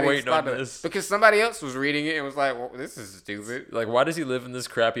 You've somebody been waiting on this. Because somebody else was reading it and was like, well, this is stupid. Like, why does he live in this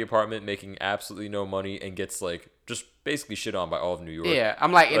crappy apartment making absolutely no money and gets, like, just basically shit on by all of New York? Yeah,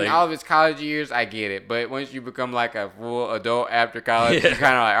 I'm like, in all of his college years, I get it. But once you become, like, a full adult after college, you're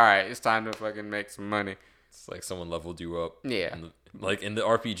kind of like, all right, it's time to fucking make some money. It's like someone leveled you up. Yeah. Like, in the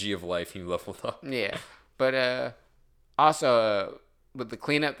RPG of life, you leveled up. Yeah. But, also, with the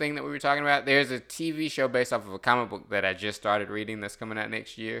cleanup thing that we were talking about, there's a TV show based off of a comic book that I just started reading that's coming out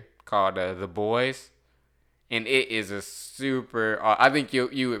next year called The Boys. And it is a super... I think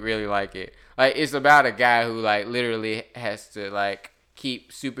you would really like it. Like, it's about a guy who, like, literally has to, like,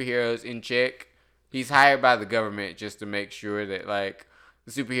 keep superheroes in check. He's hired by the government just to make sure that, like,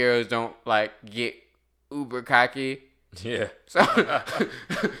 the superheroes don't, like, get uber cocky. Yeah. So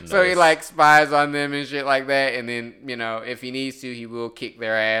he like spies on them and shit like that, and then, you know, if he needs to, he will kick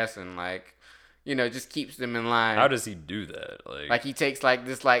their ass and, like, you know, just keeps them in line. How does he do that? Like he takes like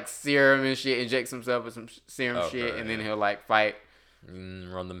this like serum and shit, injects himself with some serum shit, and then he'll like fight.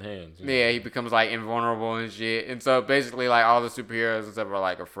 Run them hands. Yeah, he becomes like invulnerable and shit, and so basically like all the superheroes and stuff are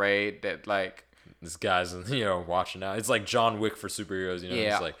like afraid that like this guy's, you know, watching out. It's like John Wick for superheroes, you know.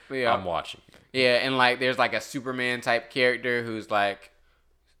 Yeah, it's like I'm watching. Yeah, and like there's like a Superman type character who's like,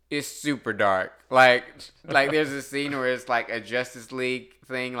 it's super dark. Like there's a scene where it's like a Justice League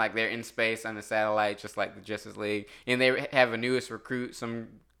thing, like they're in space on a satellite, just like the Justice League, and they have a newest recruit, some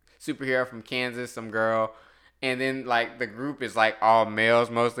superhero from Kansas, some girl, and then like the group is like all males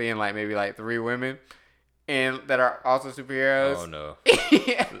mostly, and like maybe like 3 women, and that are also superheroes. Oh no.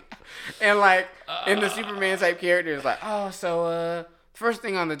 Yeah. And like, and the Superman type character is like, oh, so first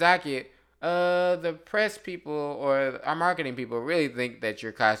thing on the docket. The press people or our marketing people really think that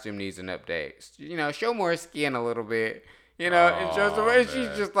your costume needs an update. You know, show more skin a little bit. You know, and show some. And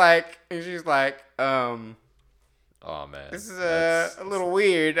she's like, oh man, this is a little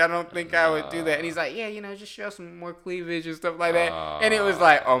weird. I don't think I would do that. And he's like, yeah, you know, just show some more cleavage and stuff like that. And it was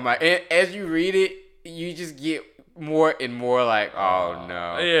like, oh my. And as you read it, you just get more and more like, oh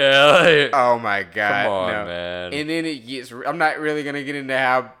no, yeah, like, oh my god, come on, no. man. And then it gets, I'm not really gonna get into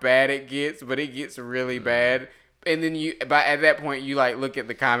how bad it gets, but it gets really bad. And then at that point you like look at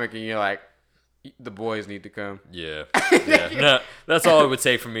the comic and you're like, the boys need to come. Yeah. No, that's all it would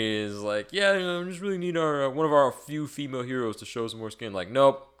take for me is like, yeah, you know, we just really need our one of our few female heroes to show some more skin. Like,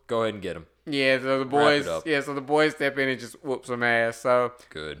 nope, go ahead and get him. Yeah, so the boys step in and just whoop some ass. So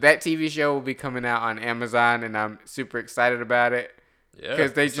good. That TV show will be coming out on Amazon, and I'm super excited about it. Yeah,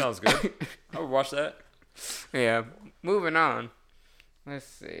 because sounds good. I would watch that. Yeah. Moving on. Let's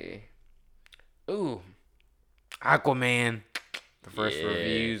see. Ooh, Aquaman. The first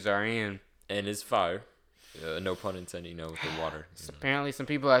reviews are in, and it's fire. No pun intended. You know, with the water. Apparently, some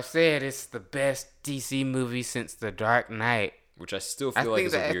people have said it's the best DC movie since The Dark Knight. Which I still feel like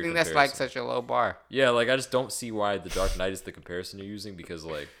is a weird comparison. That's like such a low bar. Yeah, like I just don't see why The Dark Knight is the comparison you're using, because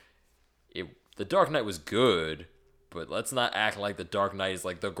like The Dark Knight was good, but let's not act like The Dark Knight is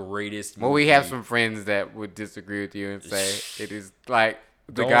like the greatest movie. Well, we have some friends that would disagree with you and say it is like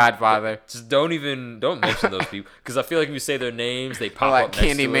The Godfather. Just don't mention those people, because I feel like if you say their names, they pop like up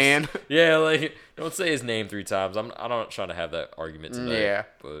next Candyman. to us. Yeah, like don't say his name 3 times. I'm not trying to have that argument tonight. Yeah,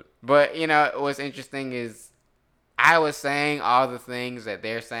 but you know what's interesting is, I was saying all the things that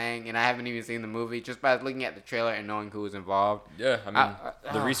they're saying, and I haven't even seen the movie, just by looking at the trailer and knowing who was involved. Yeah, I mean,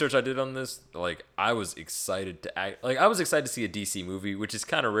 the research I did on this, like, I was excited to see a DC movie, which is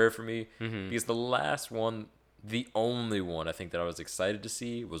kind of rare for me, because the last one, the only one I think that I was excited to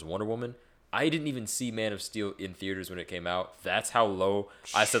see was Wonder Woman. I didn't even see Man of Steel in theaters when it came out. That's how low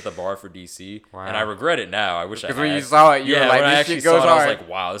I set the bar for DC. Wow. And I regret it now. I wish I had. Because when you saw it, you were like, when this I actually shit goes saw it, hard. I was like,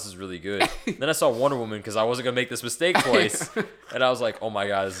 wow, this is really good. Then I saw Wonder Woman because I wasn't going to make this mistake twice. And I was like, oh my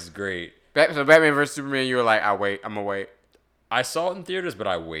God, this is great. So Batman vs. Superman, you were like, I'm going to wait. I saw it in theaters, but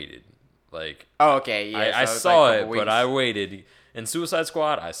I waited. Like, oh, okay. Yeah, I saw it, but I waited. In Suicide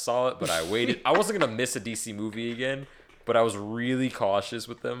Squad, I saw it, but I waited. I wasn't going to miss a DC movie again. But I was really cautious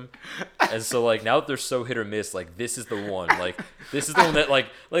with them. And so, like, now that they're so hit or miss, like, this is the one. Like, this is the one that, like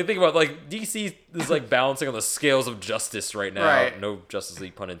think about, like, DC is, like, balancing on the scales of justice right now. Right. No Justice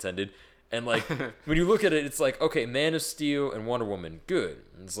League pun intended. And, like, when you look at it, it's like, okay, Man of Steel and Wonder Woman, good.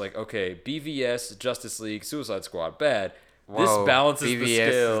 And it's like, okay, BVS, Justice League, Suicide Squad, bad. Whoa, this balances BVS the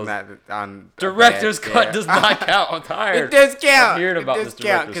scales. Is not on Director's cut does not count. I'm tired. It does count. I'm hearing about this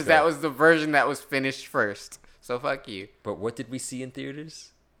director's cut. Because that was the version that was finished first. So fuck you. But what did we see in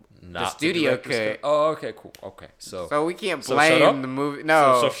theaters? not the studio cut. Oh, okay, cool. Okay, so we can't blame the movie.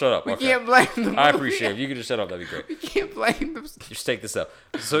 No, so shut up. We can't blame the movie. I appreciate it. If you could just shut up, that'd be great. We can't blame them. Just take this out.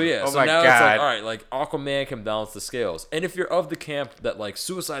 So yeah, Oh so my now God. it's like, all right, like Aquaman can balance the scales, and if you're of the camp that like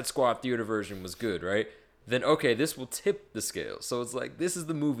Suicide Squad theater version was good, right? Then okay, this will tip the scales. So it's like this is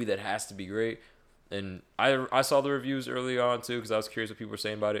the movie that has to be great. And I saw the reviews early on too because I was curious what people were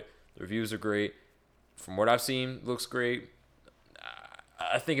saying about it. The reviews are great. From what I've seen, looks great.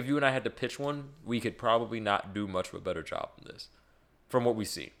 I think if you and I had to pitch one, we could probably not do much of a better job than this. From what we've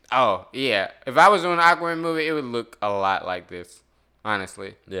seen. Oh, yeah. If I was doing an Aquaman movie, it would look a lot like this.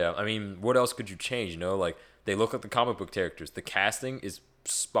 Honestly. Yeah, I mean, what else could you change, you know? Like, they look like the comic book characters. The casting is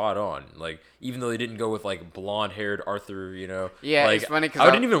spot on. Like, even though they didn't go with, like, blonde-haired Arthur, you know? Yeah, like, it's funny because I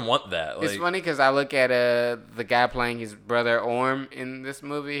didn't even want that. Like, it's funny because I look at the guy playing his brother Orm in this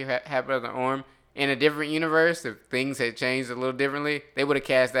movie, Half Brother Orm. In a different universe, if things had changed a little differently, they would have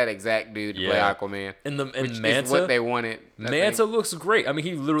cast that exact dude to play Aquaman. And which Manta, is what they wanted. Manta looks great. I mean,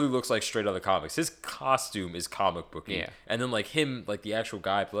 he literally looks like straight out of the comics. His costume is comic booky. Yeah. And then like him, like the actual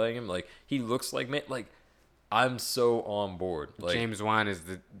guy playing him, like he looks like like I'm so on board. Like James Wan is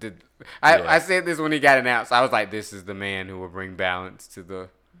I said this when he got announced. I was like, this is the man who will bring balance to the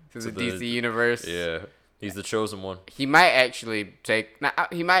DC universe. Yeah. He's the chosen one. He might actually take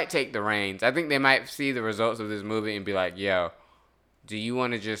the reins. I think they might see the results of this movie and be like, yo, do you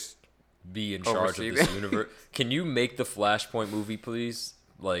want to just be in charge of this universe? Can you make the Flashpoint movie, please?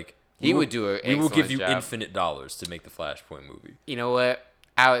 Like he would do it. We will give you infinite dollars to make the Flashpoint movie. You know what?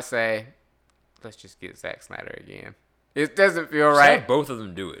 I would say, let's just get Zack Snyder again. It doesn't feel right. Have both of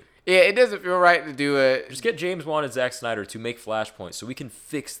them do it. Yeah, it doesn't feel right to do it. Just get James Wan and Zack Snyder to make Flashpoint so we can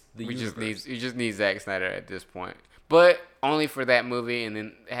fix the universe. We just need Zack Snyder at this point. But only for that movie and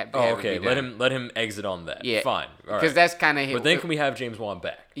then okay. Let him exit on that. Yeah. Fine. Because that's kind of his. But then can we have James Wan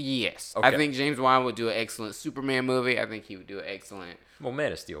back? Yes. Okay. I think James Wan would do an excellent Superman movie. I think he would do an excellent. Well,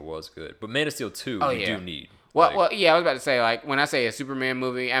 Man of Steel was good. But Man of Steel 2 do need. Well, yeah, I was about to say, like, when I say a Superman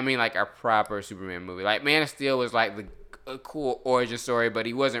movie, I mean, like, a proper Superman movie. Like, Man of Steel was, like, a cool origin story, but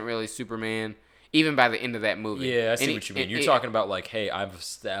he wasn't really Superman, even by the end of that movie. Yeah, I see what you mean. You're talking about, like, hey, I've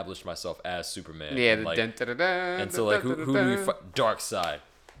established myself as Superman. Yeah, and so, like, who do we fight? Darkseid.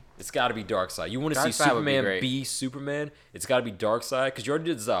 It's got to be Darkseid. You want to see Superman be Superman? It's got to be Darkseid, because you already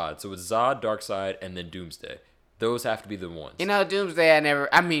did Zod. So it's Zod, Darkseid, and then Doomsday. Those have to be the ones. You know, Doomsday,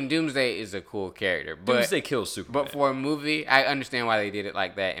 Doomsday is a cool character. But Doomsday kills Superman. But for a movie, I understand why they did it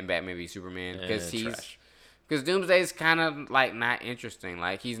like that in Batman v Superman. Because Doomsday's kind of, like, not interesting.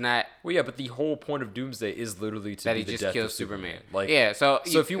 Like, he's not... Well, yeah, but the whole point of Doomsday is literally to be the death of Superman. Like, yeah, so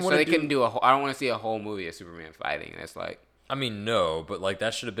if you want to couldn't do I don't want to see a whole movie of Superman fighting. That's like... I mean, no, but, like,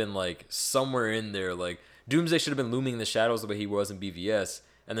 that should have been, like, somewhere in there. Like, Doomsday should have been looming in the shadows the way he was in BVS,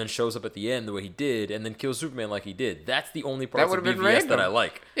 and then shows up at the end the way he did, and then kills Superman like he did. That's the only part of BVS that I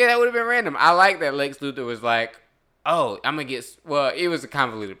like. Yeah, that would have been random. I like that Lex Luthor was like, oh, I'm going to get... Well, it was a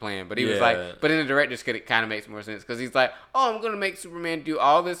convoluted plan, but he was like... But in the director's cut, it kind of makes more sense, because he's like, oh, I'm going to make Superman do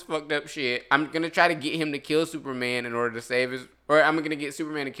all this fucked up shit. I'm going to try to get him to kill Superman in order to save his... Or I'm going to get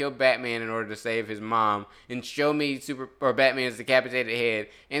Superman to kill Batman in order to save his mom, and show me Batman's decapitated head.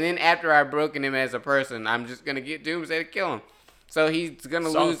 And then after I've broken him as a person, I'm just going to get Doomsday to kill him. So he's going to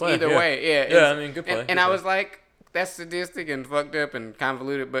lose either way. Yeah, I mean, good play. And I was like, that's sadistic and fucked up and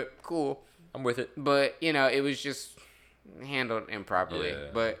convoluted, but cool. I'm with it. But, you know, it was just handled improperly. Yeah.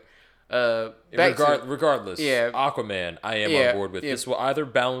 But regardless, Aquaman, I am on board with. This will either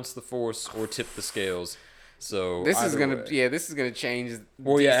balance the force or tip the scales. So this is gonna change.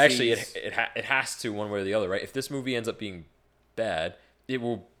 Well, yeah, actually, it has to one way or the other, right? If this movie ends up being bad, it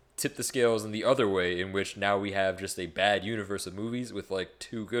will tip the scales in the other way, in which now we have just a bad universe of movies with like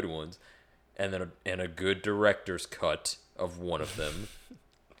two good ones, and then a good director's cut of one of them.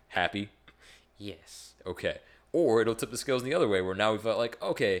 Happy? Yes. Okay. Or it'll tip the scales in the other way, where now we've got like,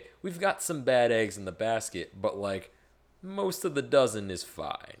 okay, we've got some bad eggs in the basket, but like most of the dozen is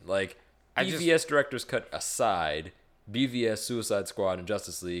fine. Like BVS director's cut aside, BVS, Suicide Squad, and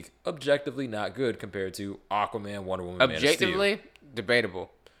Justice League, objectively not good compared to Aquaman, Wonder Woman, Man of Steel. Objectively,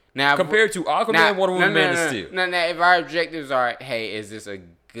 debatable. Now, compared to Aquaman, Wonder Woman, Man of Steel. No, if our objectives are, hey, is this a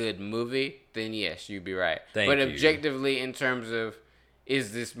good movie? Then yes, you'd be right. But objectively, in terms of,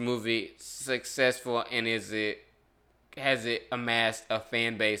 is this movie successful, and has it amassed a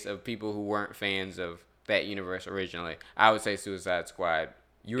fan base of people who weren't fans of that universe originally? I would say Suicide Squad.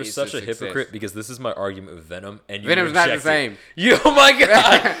 You're such a hypocrite, because this is my argument with Venom, and Venom's not the same. Oh my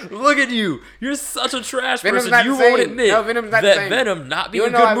god! Look at you! You're such a trash person. You won't admit that Venom not being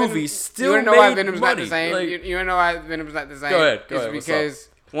a good movie still made money. You wanna know why Venom's not the same? You wanna know why Venom's not the same? Go ahead. It's because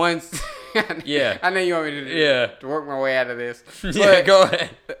once. Yeah. I know you want me to work my way out of this. Yeah, go ahead.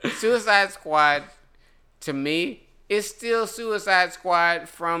 Suicide Squad, to me, is still Suicide Squad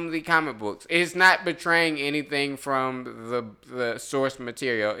from the comic books. It's not betraying anything from the source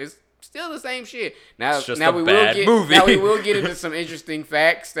material. It's still the same shit. Now we will get into some interesting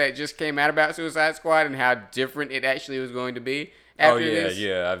facts that just came out about Suicide Squad and how different it actually was going to be after this.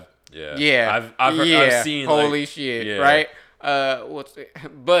 I've seen. Holy shit! Right?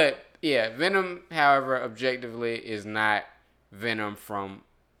 But yeah, Venom, however, objectively is not Venom from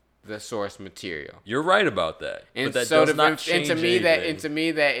the source material. You're right about that. And but that so does not change anything. And to me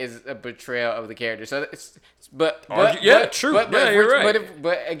that is a betrayal of the character. So it's true. You're right.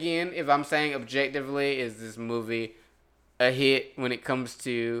 But again, if I'm saying objectively, is this movie a hit when it comes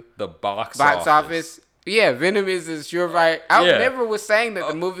to the box office? Yeah, Venom is a surefire. I never was saying that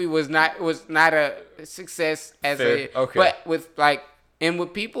the movie was not a success as but with like. And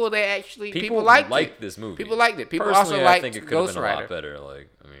with people, people liked this movie. People liked it. People Personally, also liked I think it could Ghost have been Rider. A lot better. Like,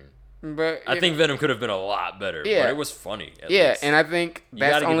 I mean, but I think Venom could have been a lot better. Yeah, but it was funny. At least. And I think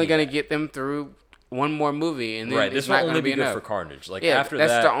that's only going to get them through one more movie, and then this will only be good for Carnage. Like after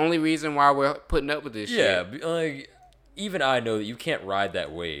that's that, the only reason why we're putting up with this shit. Yeah, like even I know that you can't ride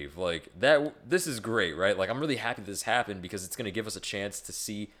that wave. Like that, this is great, right? Like I'm really happy this happened because it's going to give us a chance to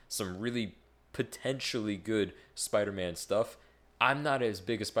see some really potentially good Spider-Man stuff. I'm not as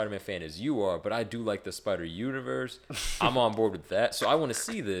big a Spider-Man fan as you are, but I do like the Spider Universe. I'm on board with that, so I want to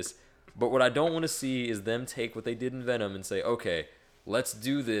see this. But what I don't want to see is them take what they did in Venom and say, okay, let's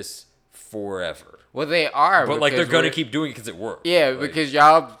do this forever. Well, they are. But like they're going to keep doing it because it works. Yeah, like, because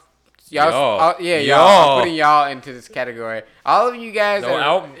y'all. I'm putting y'all into this category. All of you guys,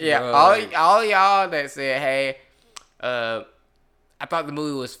 all y'all that said, "Hey, I thought the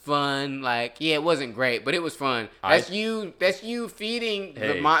movie was fun." Like, yeah, it wasn't great, but it was fun. That's you feeding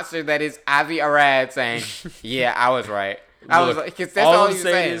the monster that is Avi Arad saying, "Yeah, I was right." I was like, because that's all you're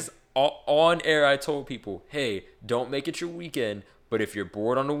saying. Is on air. I told people, "Hey, don't make it your weekend." But if you're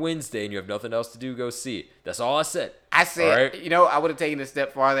bored on a Wednesday and you have nothing else to do, go see it. That's all I said. I said, I would have taken it a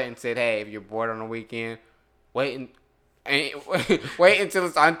step farther and said, hey, if you're bored on a weekend, wait until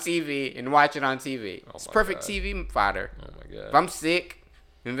it's on TV and watch it on TV. It's perfect TV fodder. Oh my god. If I'm sick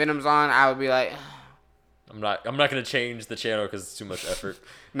and Venom's on, I would be like, I'm not gonna change the channel because it's too much effort.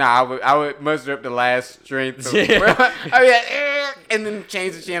 I would muster up the last strength. And then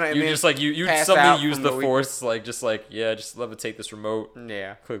change the channel. And you then just like you suddenly use the force, just levitate this remote.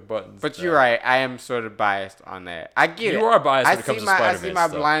 Yeah, click buttons. But you're right. I am sort of biased on that. I get it. You are biased when it comes to Spider-Man. I see my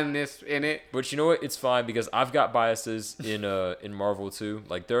blindness in it. But you know what? It's fine because I've got biases in Marvel too.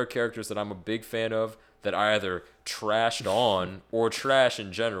 Like there are characters that I'm a big fan of that I either trashed on or trash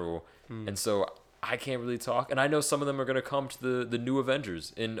in general, and so I can't really talk. And I know some of them are gonna come to the new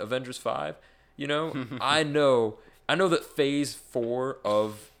Avengers in Avengers 5. You know, I know that Phase 4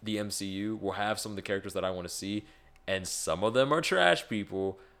 of the MCU will have some of the characters that I want to see, and some of them are trash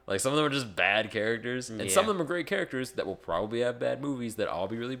people. Like some of them are just bad characters, and some of them are great characters that will probably have bad movies that I'll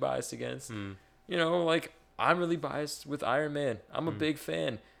be really biased against. You know, like I'm really biased with Iron Man. I'm a big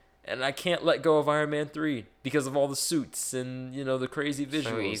fan, and I can't let go of Iron Man 3 because of all the suits and the crazy visuals.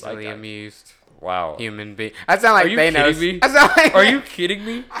 So easily amused. Wow. Human being. I sound like Thanos. Kidding me? Are you kidding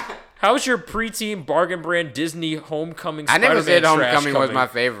me? How's your preteen bargain brand Disney Homecoming Spider-Man I never said Homecoming was my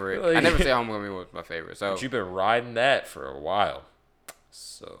favorite. I never said Homecoming was my favorite. So but you've been riding that for a while.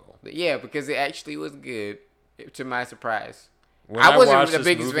 So yeah, because it actually was good, to my surprise. I wasn't the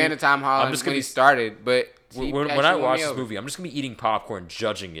biggest fan of Tom Holland when he started, but when I watch this movie, I'm just gonna be eating popcorn,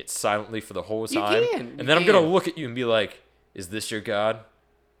 judging it silently for the whole time, and then I'm gonna look at you and be like, "Is this your god?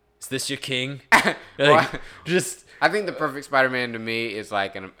 Is this your king?" I think the perfect Spider-Man to me is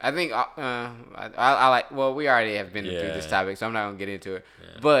like I like. Well, we already have been through this topic, so I'm not gonna get into it.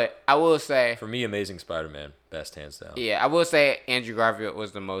 Yeah. But I will say, for me, Amazing Spider-Man, best hands down. Yeah, I will say Andrew Garfield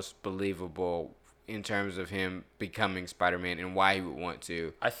was the most believable in terms of him becoming Spider-Man and why he would want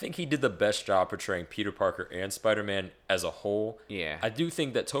to. I think he did the best job portraying Peter Parker and Spider-Man as a whole. Yeah, I do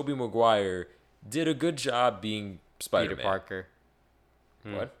think that Tobey Maguire did a good job being Spider-Man. Peter Parker.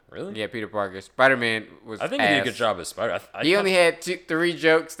 What? Really? Yeah, Peter Parker. Spider-Man was. I think he did a good job as Spider. He only had 3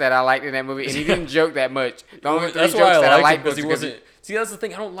 jokes that I liked in that movie, and he didn't joke that much. The only 3 that's jokes why that I liked because he wasn't. See, that's the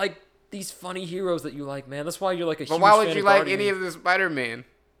thing. I don't like these funny heroes that you like, man. That's why you're like a. But why would you like any of the Spider-Man?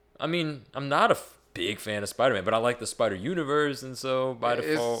 I mean, I'm not a big fan of Spider-Man, but I like the Spider Universe, and so by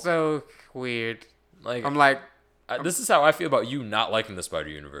default, it's so weird. Like I'm like, this is how I feel about you not liking the Spider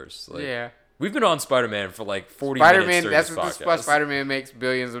Universe. Like, yeah. We've been on Spider-Man for like 40 minutes. That's why Spider-Man makes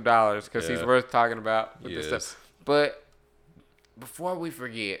billions of dollars because he's worth talking about with this stuff. But before we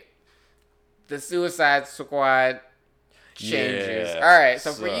forget, the Suicide Squad changes. Yeah. All right,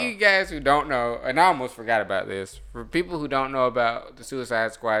 so for you guys who don't know, and I almost forgot about this, for people who don't know about the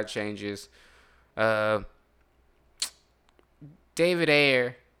Suicide Squad changes, David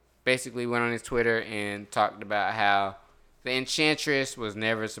Ayer basically went on his Twitter and talked about how the Enchantress was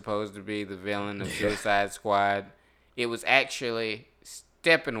never supposed to be the villain of Suicide Squad. It was actually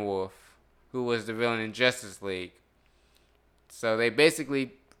Steppenwolf who was the villain in Justice League. So they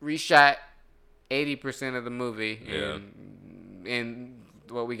basically reshot 80% of the movie, and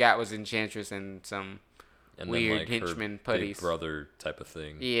what we got was Enchantress and some weird henchman putties. Big brother type of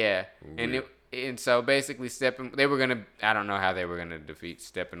thing. Yeah, and so basically they were gonna. I don't know how they were gonna defeat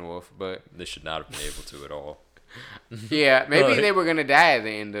Steppenwolf, but they should not have been able to at all. Yeah, maybe they were gonna die at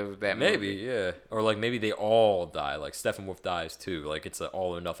the end of that movie. Maybe, yeah, or like maybe they all die. Like Steppenwolf dies too. Like it's an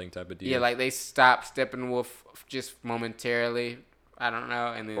all or nothing type of deal. Yeah, like they stopped Steppenwolf just momentarily. I don't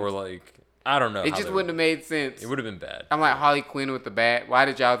know, and then or like I don't know. It just wouldn't have made sense. It would have been bad. I'm like Harley Quinn with the bat. Why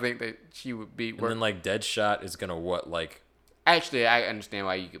did y'all think that she would be? And then like Deadshot is gonna like. Actually, I understand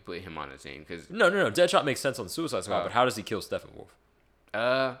why you could put him on the team because no. Deadshot makes sense on Suicide Squad, but how does he kill Steppenwolf?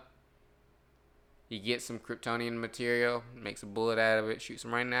 He gets some Kryptonian material, makes a bullet out of it, shoots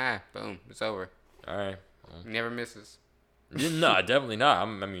him right in the eye. Boom, it's over. All right. Well. Never misses. No, definitely not.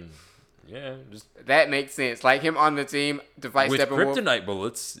 I mean, yeah, just that makes sense. Like him on the team to fight with Steppenwolf. kryptonite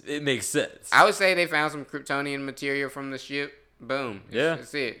bullets, it makes sense. I would say they found some Kryptonian material from the ship. Boom.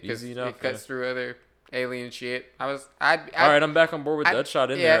 That's it. Because it cuts through other alien shit. All right, I'm back on board with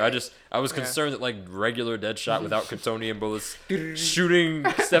Deadshot in there. I was concerned that like regular Deadshot without Kryptonian bullets shooting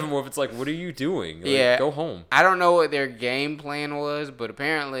Steppenwolf. It's like, what are you doing? Like, go home. I don't know what their game plan was, but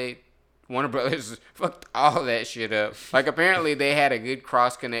apparently Warner Brothers fucked all that shit up. Like apparently they had a good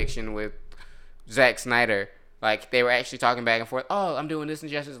cross connection with Zack Snyder. Like they were actually talking back and forth. Oh, I'm doing this in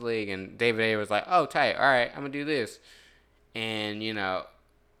Justice League, and David Ayer was like, oh, tight. All right, I'm gonna do this, and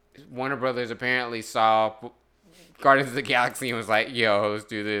Warner Brothers apparently saw Guardians of the Galaxy and was like, yo, let's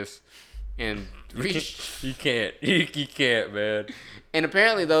do this. And you can't, man. And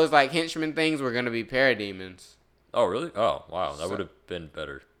apparently those like henchman things were going to be parademons. Oh, really? Oh, wow. That would have been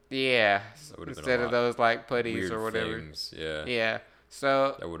better. Yeah. Instead of those like putties or whatever. Things. Yeah. Yeah.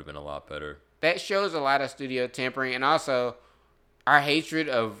 So that would have been a lot better. That shows a lot of studio tampering, and also our hatred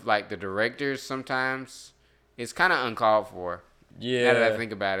of like the directors sometimes is kind of uncalled for. Yeah. Now that I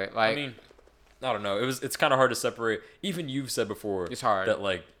think about it, like I mean, I don't know. It's kind of hard to separate. Even you've said before, it's hard that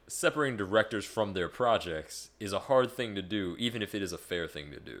like separating directors from their projects is a hard thing to do, even if it is a fair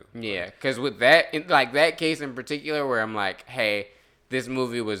thing to do. Yeah, because with that case in particular, where I'm like, hey, this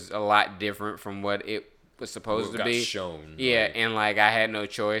movie was a lot different from what it was supposed to be shown. Yeah, and like I had no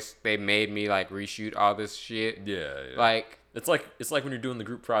choice. They made me like reshoot all this shit. Yeah. Like it's like when you're doing the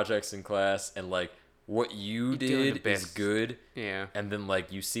group projects in class and like. What you did is good, yeah. And then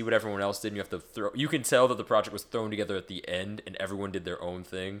like you see what everyone else did, and you have to throw. You can tell that the project was thrown together at the end, and everyone did their own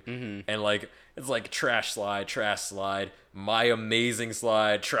thing. Mm-hmm. And like it's like trash slide, my amazing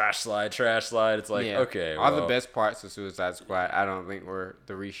slide, trash slide. It's like okay, all the best parts of Suicide Squad, I don't think were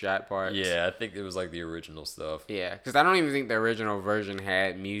the reshot parts. Yeah, I think it was like the original stuff. Yeah, because I don't even think the original version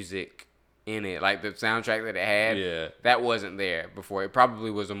had music in it, like the soundtrack that it had. Yeah, that wasn't there before. It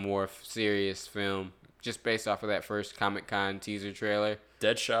probably was a more serious film. Just based off of that first Comic-Con teaser trailer.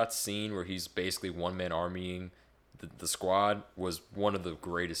 Deadshot's scene where he's basically one-man armying the squad was one of the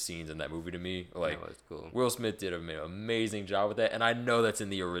greatest scenes in that movie to me. Like, that was cool. Will Smith did an amazing job with that, and I know that's in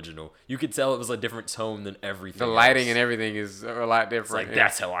the original. You could tell it was a different tone than everything The lighting and everything is a lot different. It's like,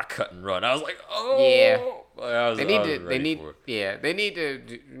 that's how I cut and run. I was like, oh! Yeah. They need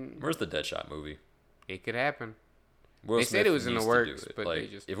to... Where's the Deadshot movie? It could happen. They said it was in the works, but like, they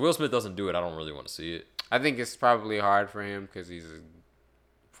just... If Will Smith doesn't do it, I don't really want to see it. I think it's probably hard for him because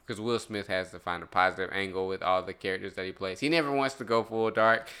Will Smith has to find a positive angle with all the characters that he plays. He never wants to go full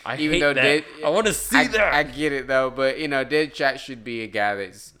dark. I want to see that. I get it though, but Deadshot should be a guy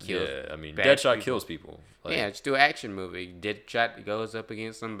that's kills. Yeah, I mean, Deadshot kills people. Like, yeah, just do an action movie. Deadshot goes up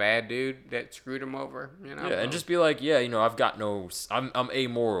against some bad dude that screwed him over. Yeah, and just be like, I've got I'm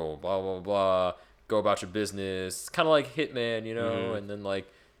amoral. Blah blah blah. Go about your business. Kind of like Hitman, Mm-hmm. and then like.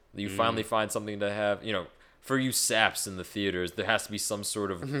 You finally find something to have, for you saps in the theaters, there has to be some sort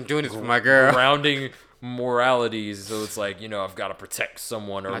of I'm doing this for my girl. Grounding moralities. So it's like, I've got to protect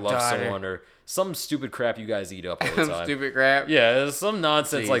someone or love someone or some stupid crap you guys eat up all the time. Stupid crap? Yeah, there's some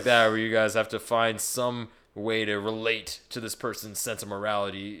nonsense like that where you guys have to find some way to relate to this person's sense of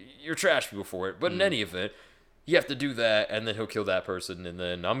morality. You're trash people for it. But in any event, you have to do that and then he'll kill that person and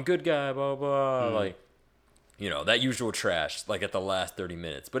then I'm good guy, blah, blah. Like, that usual trash, like at the last 30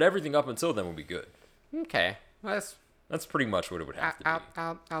 minutes. But everything up until then will be good. Okay. Well, that's pretty much what it would have to be.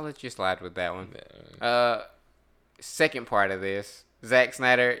 I'll let you slide with that one. Second part of this, Zack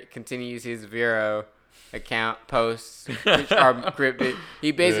Snyder continues his Vero account posts, which are cryptic.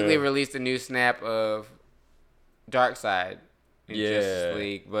 He basically released a new snap of Darkseid in Justice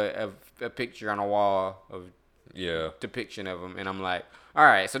League, but a picture on a wall of depiction of him, and I'm like, all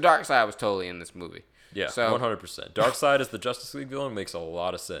right, so Darkseid was totally in this movie. Yeah, so 100%. Darkseid as the Justice League villain makes a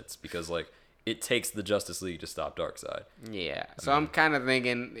lot of sense because it takes the Justice League to stop Darkseid. Yeah, so I'm kind of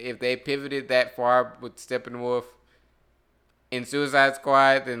thinking if they pivoted that far with Steppenwolf in Suicide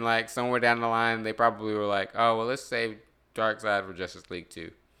Squad, then somewhere down the line they probably were like, oh well, let's save Darkseid for Justice League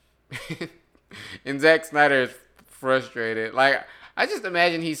 2. And Zack Snyder is frustrated. I just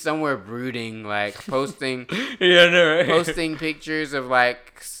imagine he's somewhere brooding, posting posting pictures of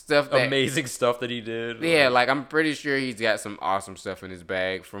stuff that amazing stuff that he did. Yeah, I'm pretty sure he's got some awesome stuff in his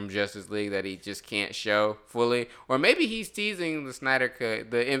bag from Justice League that he just can't show fully. Or maybe he's teasing the Snyder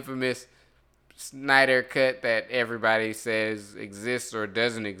Cut, the infamous Snyder Cut that everybody says exists or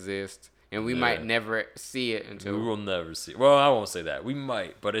doesn't exist. And we might never see it until... We will never see it. Well, I won't say that. We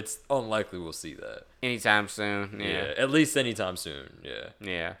might, but it's unlikely we'll see that. Anytime soon, yeah. At least anytime soon, yeah.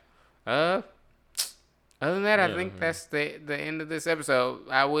 Yeah. Other than that, I think that's the end of this episode.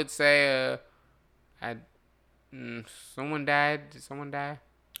 I would say someone died. Did someone die?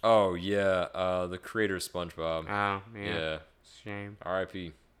 Oh, yeah. The creator of SpongeBob. Oh, yeah. Shame.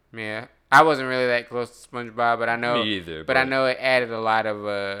 R.I.P. Yeah. I wasn't really that close to SpongeBob, but I know... Me either. But I know it added a lot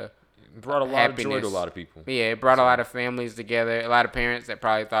of... brought a lot of joy to a lot of people. Yeah, it brought a lot of families together. A lot of parents that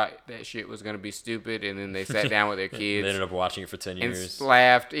probably thought that shit was going to be stupid, and then they sat down with their kids. They ended up watching it for 10 years. And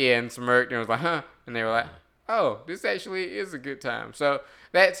laughed, and smirked, and was like, huh? And they were like, oh, this actually is a good time. So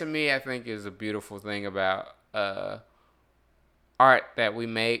that, to me, I think is a beautiful thing about art that we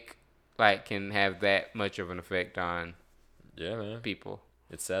make, can have that much of an effect on people.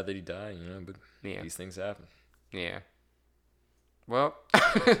 It's sad that he died, but these things happen. Yeah. Well,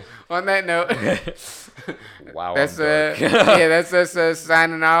 on that note, wow, that's that's us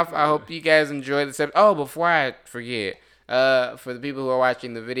signing off. I hope you guys enjoyed this episode. Oh, before I forget, for the people who are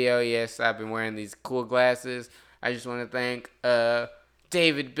watching the video, yes, I've been wearing these cool glasses. I just want to thank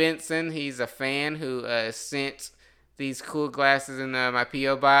David Benson. He's a fan who sent these cool glasses in my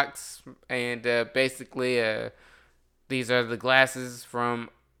P.O. box, and basically, these are the glasses from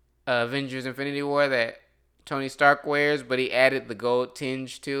Avengers: Infinity War that Tony Stark wears, but he added the gold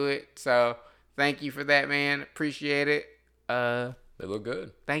tinge to it. So thank you for that, man. Appreciate it. They look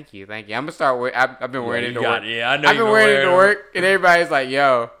good. Thank you. I'm gonna start wearing. I've been wearing it to work. Yeah, I know. I've been wearing it to work, and everybody's like,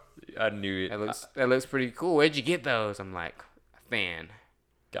 "Yo, I knew it. That looks pretty cool. Where'd you get those?" I'm like, "A fan.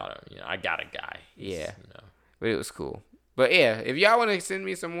 I got a guy." Yeah. But it was cool. But yeah, if y'all want to send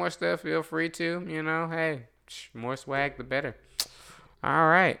me some more stuff, feel free to. Hey, more swag, the better. All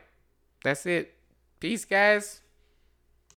right, that's it. Peace, guys.